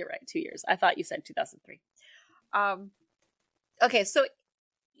 Yes, you're right. 2 years. I thought you said 2003. Okay, so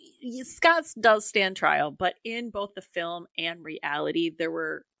Scott does stand trial, but in both the film and reality, there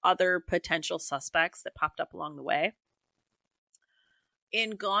were other potential suspects that popped up along the way.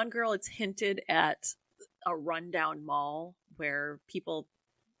 In Gone Girl, it's hinted at a rundown mall where people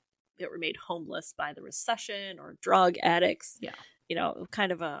that were made homeless by the recession or drug addicts. Yeah. You know,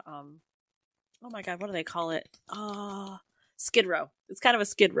 kind of a, oh my God, what do they call it? Skid Row. It's kind of a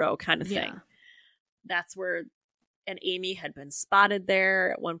Skid Row kind of thing. Yeah. That's where, and Amy had been spotted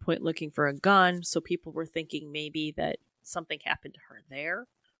there at one point looking for a gun. So people were thinking maybe that something happened to her there.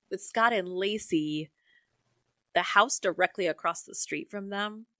 With Scott and Lacey, the house directly across the street from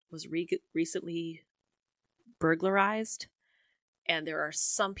them was recently burglarized. And there are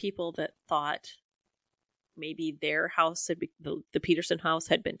some people that thought maybe their house had the Peterson house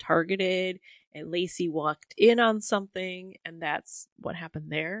had been targeted and Lacey walked in on something and that's what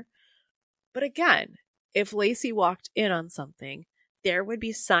happened there. But again, if Lacey walked in on something, there would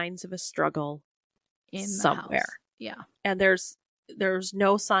be signs of a struggle In the somewhere. house. Yeah. And there's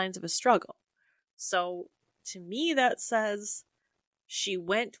no signs of a struggle. So to me, that says she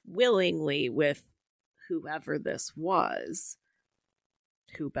went willingly with whoever this was.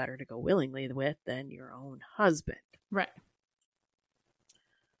 Who better to go willingly with than your own husband? Right.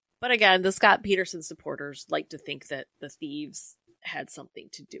 But again, the Scott Peterson supporters like to think that the thieves had something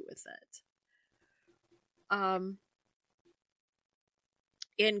to do with it.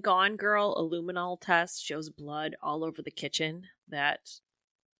 In Gone Girl, a luminol test shows blood all over the kitchen that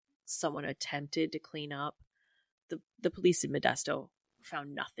someone attempted to clean up. The police in Modesto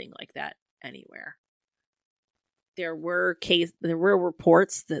found nothing like that anywhere. There were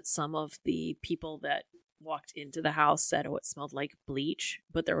reports that some of the people that walked into the house said, oh, it smelled like bleach,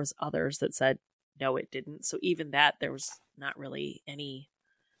 but there was others that said, no, it didn't. So even that, there was not really any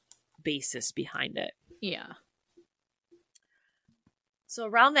basis behind it. Yeah. So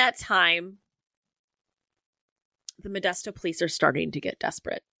around that time, the Modesto police are starting to get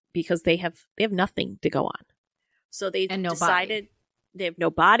desperate because they have nothing to go on. So they decided they have no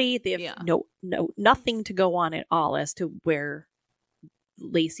body. They have nothing to go on at all as to where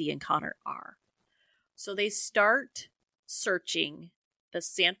Lacey and Connor are. So they start searching the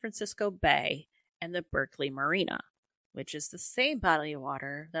San Francisco Bay and the Berkeley Marina, which is the same body of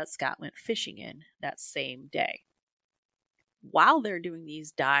water that Scott went fishing in that same day. While they're doing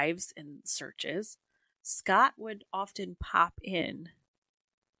these dives and searches, Scott would often pop in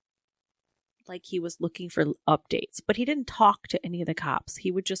like he was looking for updates, but he didn't talk to any of the cops.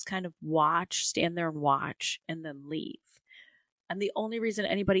 He would just kind of stand there and watch, and then leave. And the only reason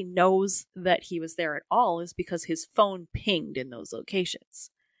anybody knows that he was there at all is because his phone pinged in those locations.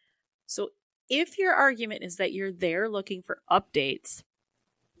 So if your argument is that you're there looking for updates,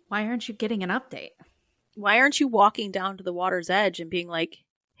 why aren't you getting an update? Why aren't you walking down to the water's edge and being like,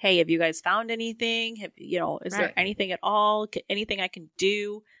 hey, have you guys found anything? Is there anything at all? Anything I can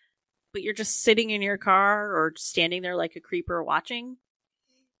do? But you're just sitting in your car or standing there like a creeper watching.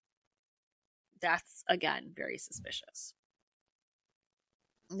 That's, again, very suspicious.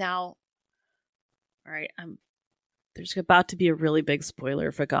 Now, all right, there's about to be a really big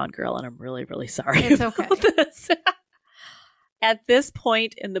spoiler for Gone Girl, and I'm really, really sorry. It's okay. This. At this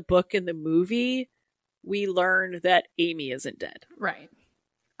point in the book and the movie, we learned that Amy isn't dead. Right.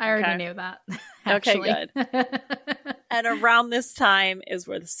 I already knew that. Okay, good. And around this time is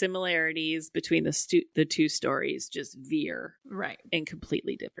where the similarities between the two stories just veer in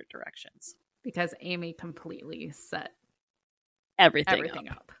completely different directions. Because Amy completely set everything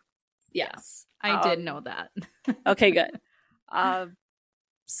up. Yes. I did know that. Okay, good.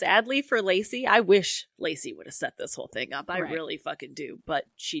 Sadly for Lacey, I wish Lacey would have set this whole thing up. I really fucking do, but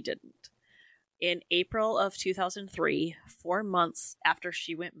she didn't. In April of 2003, 4 months after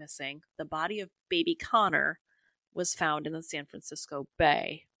she went missing, the body of baby Connor was found in the San Francisco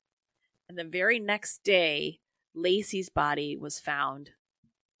Bay. And the very next day, Lacey's body was found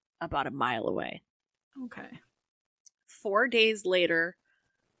about a mile away. Okay. 4 days later,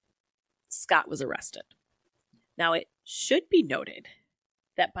 Scott was arrested. Now, it should be noted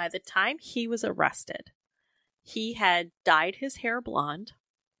that by the time he was arrested, He had dyed his hair blonde.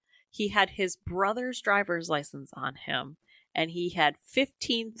 He had his brother's driver's license on him, and he had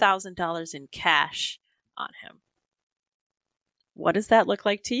 $15,000 in cash on him. What does that look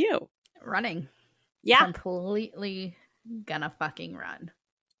like to you? Running. Yeah. Completely gonna fucking run.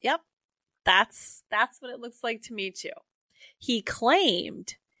 Yep. That's what it looks like to me too. He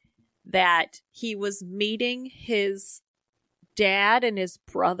claimed that he was meeting his dad and his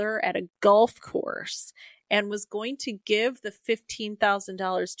brother at a golf course and was going to give the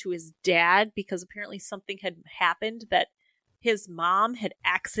 $15,000 to his dad because apparently something had happened that his mom had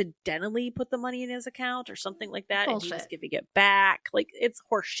accidentally put the money in his account or something like that. Bullshit. And he was giving it back. Like, it's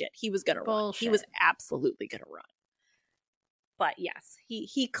horseshit. He was going to run. He was Bullshit. absolutely going to run. But yes,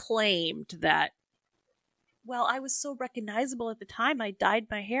 he claimed that, well, I was so recognizable at the time. I dyed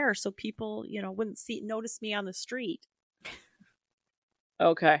my hair so people, wouldn't notice me on the street.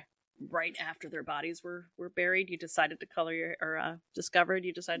 Okay. Right after their bodies were buried, you decided to color your, or discovered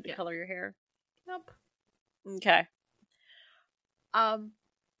you decided to color your hair? Nope. Okay. Now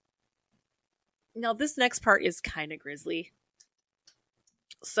this next part is kind of grisly.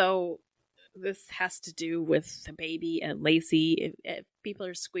 So this has to do with the baby and Lacey. If people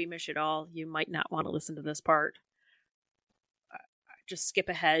are squeamish at all, you might not want to listen to this part. Just skip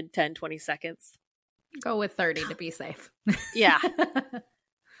ahead 10, 20 seconds. Go with 30 to be safe. Yeah.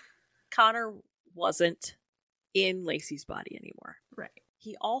 Connor wasn't in Lacey's body anymore. Right.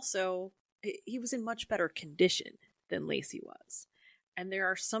 He was in much better condition than Lacey was. And there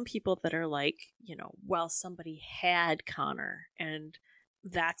are some people that are like, well, somebody had Connor and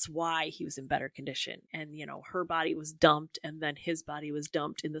that's why he was in better condition. And, her body was dumped and then his body was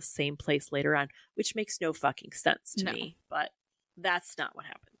dumped in the same place later on, which makes no fucking sense to me. But that's not what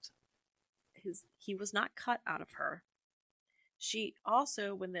happened. He was not cut out of her. She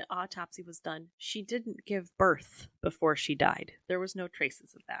also, when the autopsy was done, she didn't give birth before she died. There was no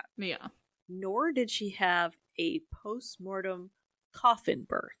traces of that. Yeah. Nor did she have a post-mortem coffin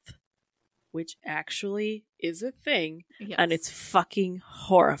birth, which actually is a thing, yes. And it's fucking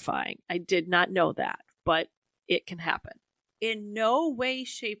horrifying. I did not know that, but it can happen. In no way,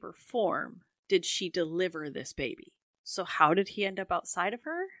 shape, or form did she deliver this baby. So how did he end up outside of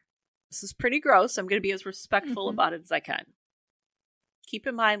her? This is pretty gross. I'm going to be as respectful about it as I can. Keep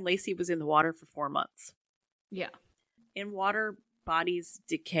in mind, Lacey was in the water for 4 months. Yeah. In water, bodies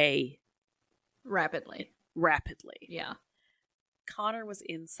decay rapidly. Yeah. Connor was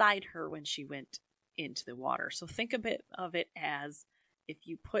inside her when she went into the water. So think a bit of it as if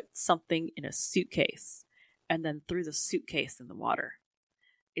you put something in a suitcase and then threw the suitcase in the water.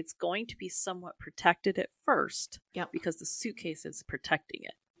 It's going to be somewhat protected at first because the suitcase is protecting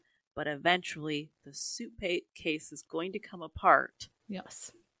it. But eventually the suitcase is going to come apart.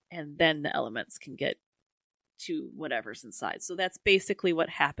 Yes. And then the elements can get to whatever's inside. So that's basically what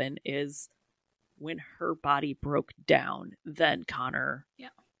happened is when her body broke down, then Connor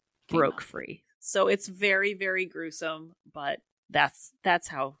broke free. So it's very, very gruesome, but that's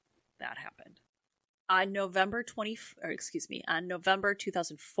how that happened. On November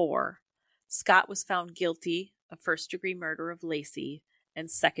 2004, Scott was found guilty of first-degree murder of Lacey and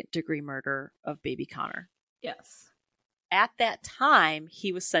second-degree murder of baby Connor. Yes. At that time,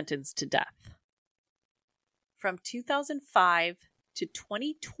 he was sentenced to death. From 2005 to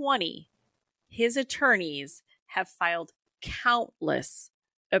 2020, his attorneys have filed countless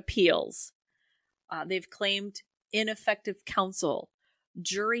appeals. They've claimed ineffective counsel,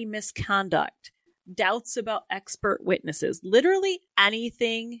 jury misconduct, doubts about expert witnesses, literally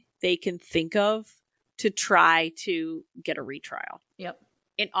anything they can think of to try to get a retrial. Yep.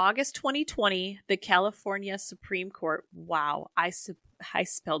 In August 2020, the California Supreme Court, wow, I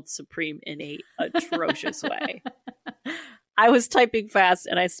spelled supreme in a atrocious way. I was typing fast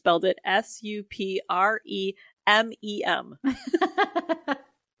and I spelled it Supremem.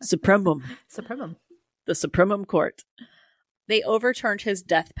 Supremum. Supremum. The Supremum Court. They overturned his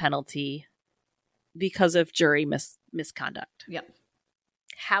death penalty because of jury misconduct. Yep.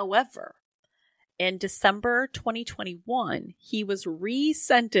 However, in December 2021, he was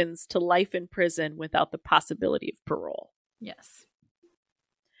re-sentenced to life in prison without the possibility of parole. Yes.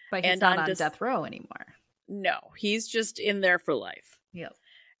 But he's not on death row anymore. No, he's just in there for life. Yep.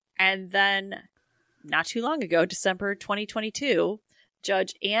 And then, not too long ago, December 2022,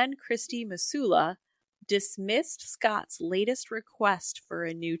 Judge Ann Christie Masula dismissed Scott's latest request for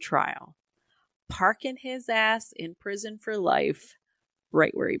a new trial, parking his ass in prison for life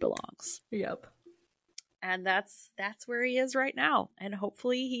right where he belongs. Yep. And that's where he is right now. And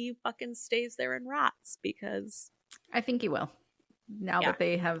hopefully he fucking stays there and rots because... I think he will. Now that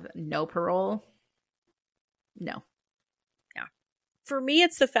they have no parole, No. For me,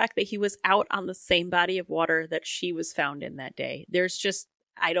 it's the fact that he was out on the same body of water that she was found in that day. There's just,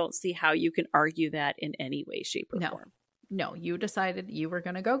 I don't see how you can argue that in any way, shape, or form. No, you decided you were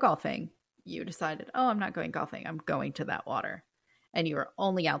going to go golfing. You decided, oh, I'm not going golfing. I'm going to that water. And you were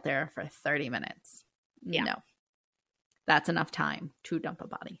only out there for 30 minutes. Yeah. No. That's enough time to dump a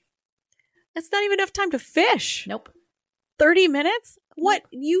body. It's not even enough time to fish. Nope. 30 minutes? What?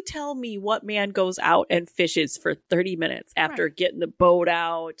 You tell me what man goes out and fishes for 30 minutes after getting the boat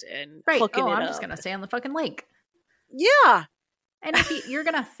out and hooking it up. I'm just going to stay on the fucking lake. Yeah. And if you're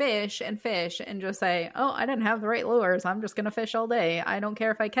going to fish and just say, oh, I didn't have the right lures, I'm just going to fish all day. I don't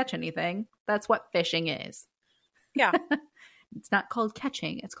care if I catch anything. That's what fishing is. Yeah. It's not called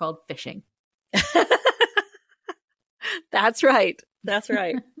catching. It's called fishing. That's right. That's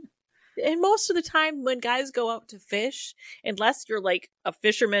right. And most of the time when guys go out to fish, unless you're like a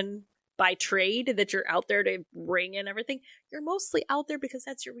fisherman by trade, that you're out there to ring and everything, you're mostly out there because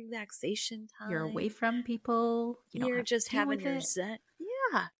that's your relaxation time. You're away from people. You're just having your zen.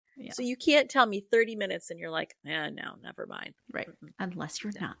 Yeah. So you can't tell me 30 minutes and you're like, no, never mind. Right. Unless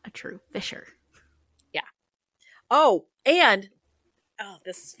you're not a true fisher. Yeah. Oh, and,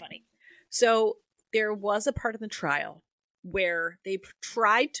 this is funny. So there was a part of the trial where they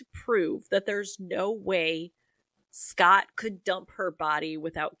tried to prove that there's no way Scott could dump her body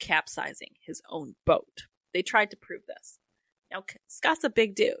without capsizing his own boat. They tried to prove this. Now, Scott's a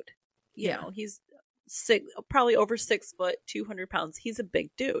big dude. You know, he's probably over 6 foot, 200 pounds. He's a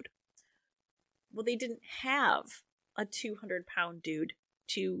big dude. Well, they didn't have a 200-pound dude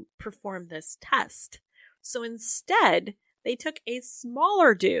to perform this test. So instead, they took a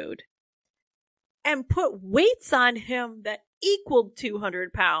smaller dude and put weights on him that equaled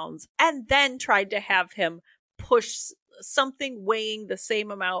 200 pounds and then tried to have him push something weighing the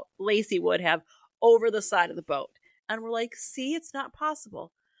same amount Lacey would have over the side of the boat. And we're like, see, it's not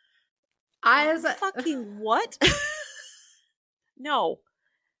possible. Fucking what? No.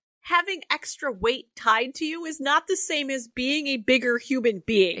 Having extra weight tied to you is not the same as being a bigger human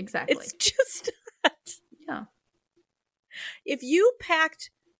being. Exactly. It's just not. Yeah. If you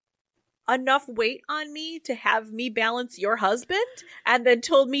packed enough weight on me to have me balance your husband and then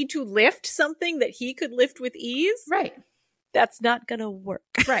told me to lift something that he could lift with ease, right, that's not gonna work.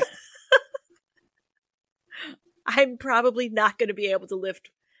 Right. I'm probably not going to be able to lift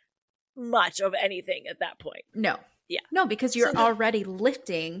much of anything at that point. No. Yeah. No, because you're already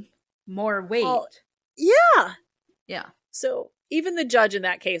lifting more weight. Yeah. Yeah. So even the judge in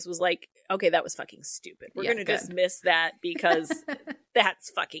that case was like, okay, that was fucking stupid. We're going to dismiss that because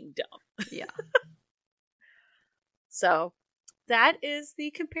that's fucking dumb. Yeah. So that is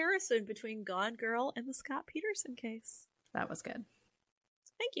the comparison between Gone Girl and the Scott Peterson case. That was good.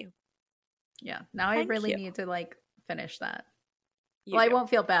 Thank you. Yeah. Now I really need to finish that. I do. won't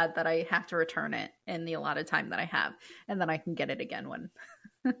feel bad that I have to return it in the allotted time that I have, and then I can get it again when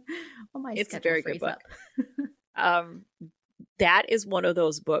my it's a schedule very frees good book. That is one of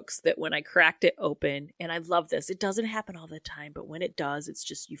those books that when I cracked it open, and I love this, it doesn't happen all the time, but when it does, it's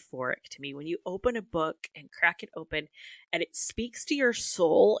just euphoric to me. When you open a book and crack it open and it speaks to your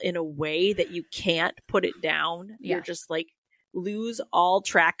soul in a way that you can't put it down, you're just lose all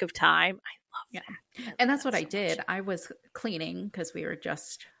track of time. I love that. And that's what I did. Much. I was cleaning because we were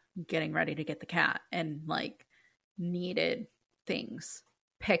just getting ready to get the cat and needed things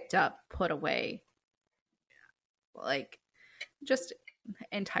picked up, put away. Just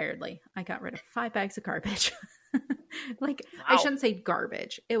entirely. I got rid of 5 bags of garbage. Wow. I shouldn't say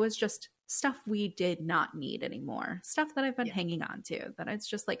garbage. It was just stuff we did not need anymore. Stuff that I've been hanging on to. That it's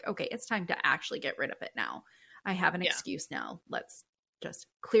just okay, it's time to actually get rid of it now. I have an excuse now. Let's just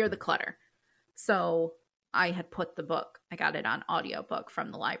clear the clutter. So I had put the book, I got it on audiobook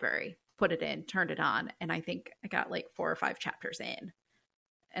from the library, put it in, turned it on, and I think I got 4 or 5 chapters in.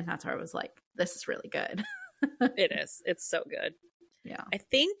 And that's where I was like, this is really good. It is. It's so good. Yeah. I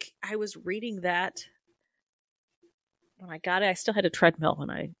think I was reading that when I got it. I still had a treadmill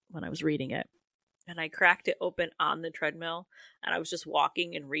when I was reading it. And I cracked it open on the treadmill and I was just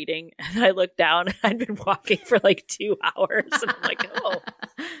walking and reading. And I looked down and I'd been walking for 2 hours. And I'm like, oh,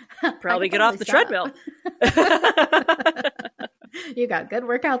 probably get off the treadmill. You got good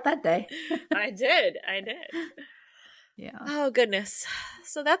workout that day. I did. Yeah. Oh, goodness.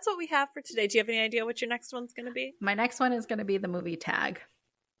 So that's what we have for today. Do you have any idea what your next one's going to be? My next one is going to be the movie Tag.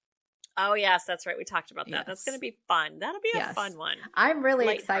 Oh, yes, that's right. We talked about that. Yes. That's going to be fun. That'll be a fun one. I'm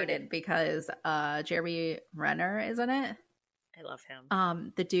really excited because Jeremy Renner is in it. I love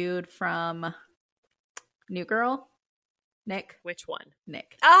him. The dude from New Girl. Nick. Which one?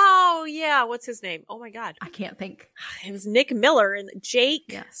 Nick. Oh, yeah. What's his name? Oh, my God. I can't think. It was Nick Miller and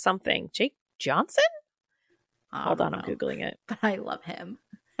Jake something. Jake Johnson? Hold on, I'm Googling it. But I love him.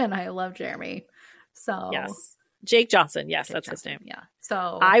 And I love Jeremy. So yes. Jake Johnson. Yes, that's his name. Yeah.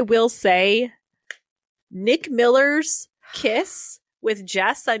 So I will say Nick Miller's kiss with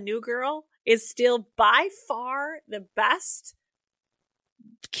Jess on New Girl is still by far the best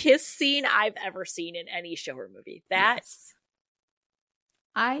kiss scene I've ever seen in any show or movie.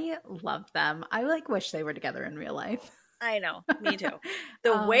 I love them. I wish they were together in real life. I know. Me too.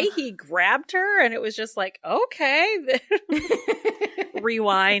 The way he grabbed her and it was just like, okay.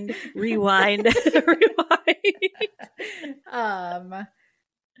 rewind.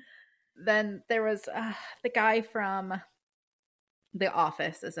 Then there was the guy from The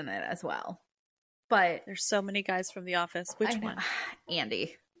Office, isn't it, as well? But there's so many guys from The Office. Which one?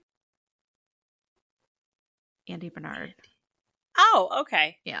 Andy Bernard. Oh,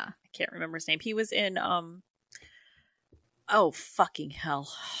 okay. Yeah. I can't remember his name. He was in oh, fucking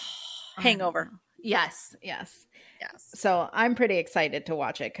hell. Hangover. Yes. So I'm pretty excited to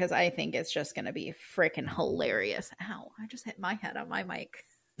watch it because I think it's just going to be freaking hilarious. Ow, I just hit my head on my mic.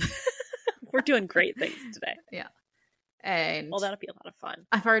 We're doing great things today. Yeah. And well, that'll be a lot of fun.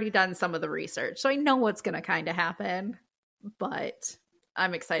 I've already done some of the research, so I know what's going to kind of happen, but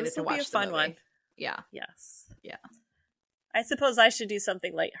I'm excited to watch this will be a fun one. Yeah. Yes. Yeah. I suppose I should do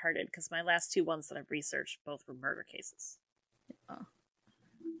something lighthearted because my last two ones that I've researched both were murder cases. Oh.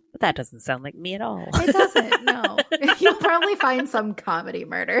 But that doesn't sound like me at all. It doesn't, no. You'll probably find some comedy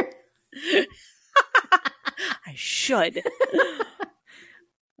murder. I should.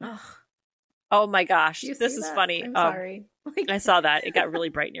 Oh my gosh. This is funny. I'm sorry. I saw that. It got really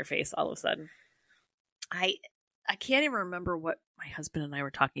bright in your face all of a sudden. I can't even remember what my husband and I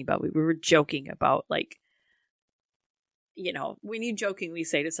were talking about. We were joking about, like, you know, when you jokingly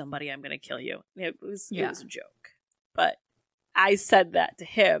say to somebody, I'm going to kill you. It was a joke. But I said that to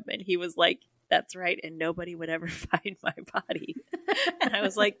him and he was like, that's right. And nobody would ever find my body. And I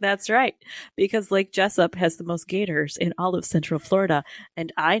was like, that's right. Because Lake Jessup has the most gators in all of Central Florida.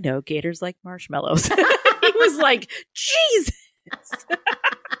 And I know gators like marshmallows. He was like, Jesus.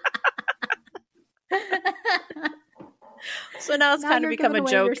 So now it's kind of become a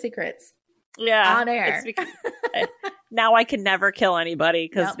joke. Your secrets. Yeah. On air. Now I can never kill anybody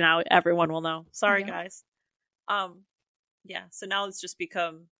because now everyone will know. Sorry, guys. Yeah. So now it's just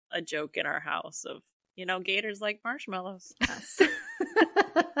become a joke in our house of, you know, gators like marshmallows. Yes.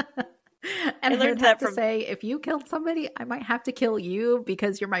 And I learned that to say, if you killed somebody, I might have to kill you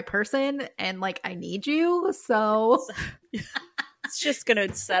because you're my person and like I need you. So it's just going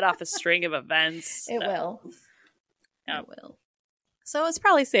to set off a string of events. It will. Yeah. It will. So it's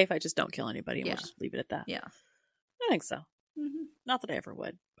probably safe I just don't kill anybody and we'll just leave it at that. Yeah. I think so. Mm-hmm. Not that I ever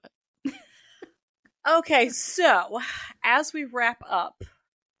would, but okay, so as we wrap up,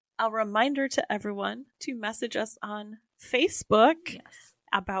 a reminder to everyone to message us on Facebook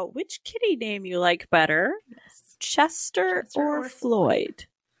about which kitty name you like better, Chester or Floyd.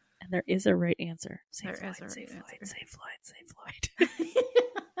 And there is a right answer. Say Floyd.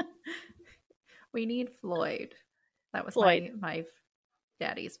 We need Floyd. That was my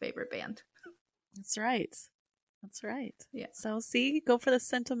daddy's favorite band. That's right. Yeah. So see, go for the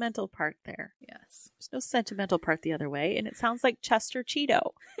sentimental part there. Yes. There's no sentimental part the other way. And it sounds like Chester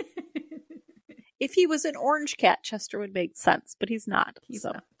Cheeto. If he was an orange cat, Chester would make sense, but he's not. He's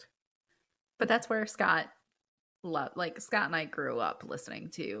not. But that's where Scott and I grew up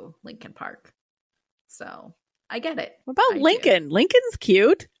listening to Linkin Park. So I get it. What about Lincoln? Lincoln's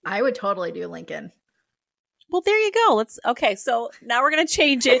cute. I would totally do Lincoln. Well, there you go. Okay, so now we're going to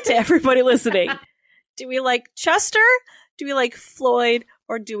change it to everybody listening. Do we like Chester? Do we like Floyd?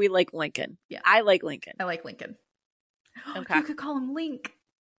 Or do we like Lincoln? Yeah. I like Lincoln. I like Lincoln. Okay. You could call him Link.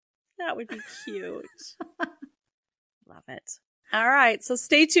 That would be cute. Love it. All right. So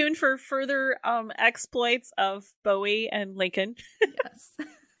stay tuned for further exploits of Bowie and Lincoln. Yes.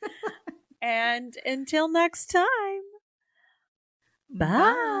 And until next time.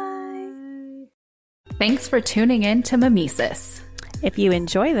 Bye. Thanks for tuning in to Mimesis. If you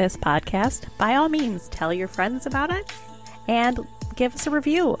enjoy this podcast, by all means, tell your friends about it and give us a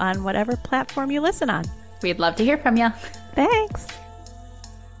review on whatever platform you listen on. We'd love to hear from you. Thanks.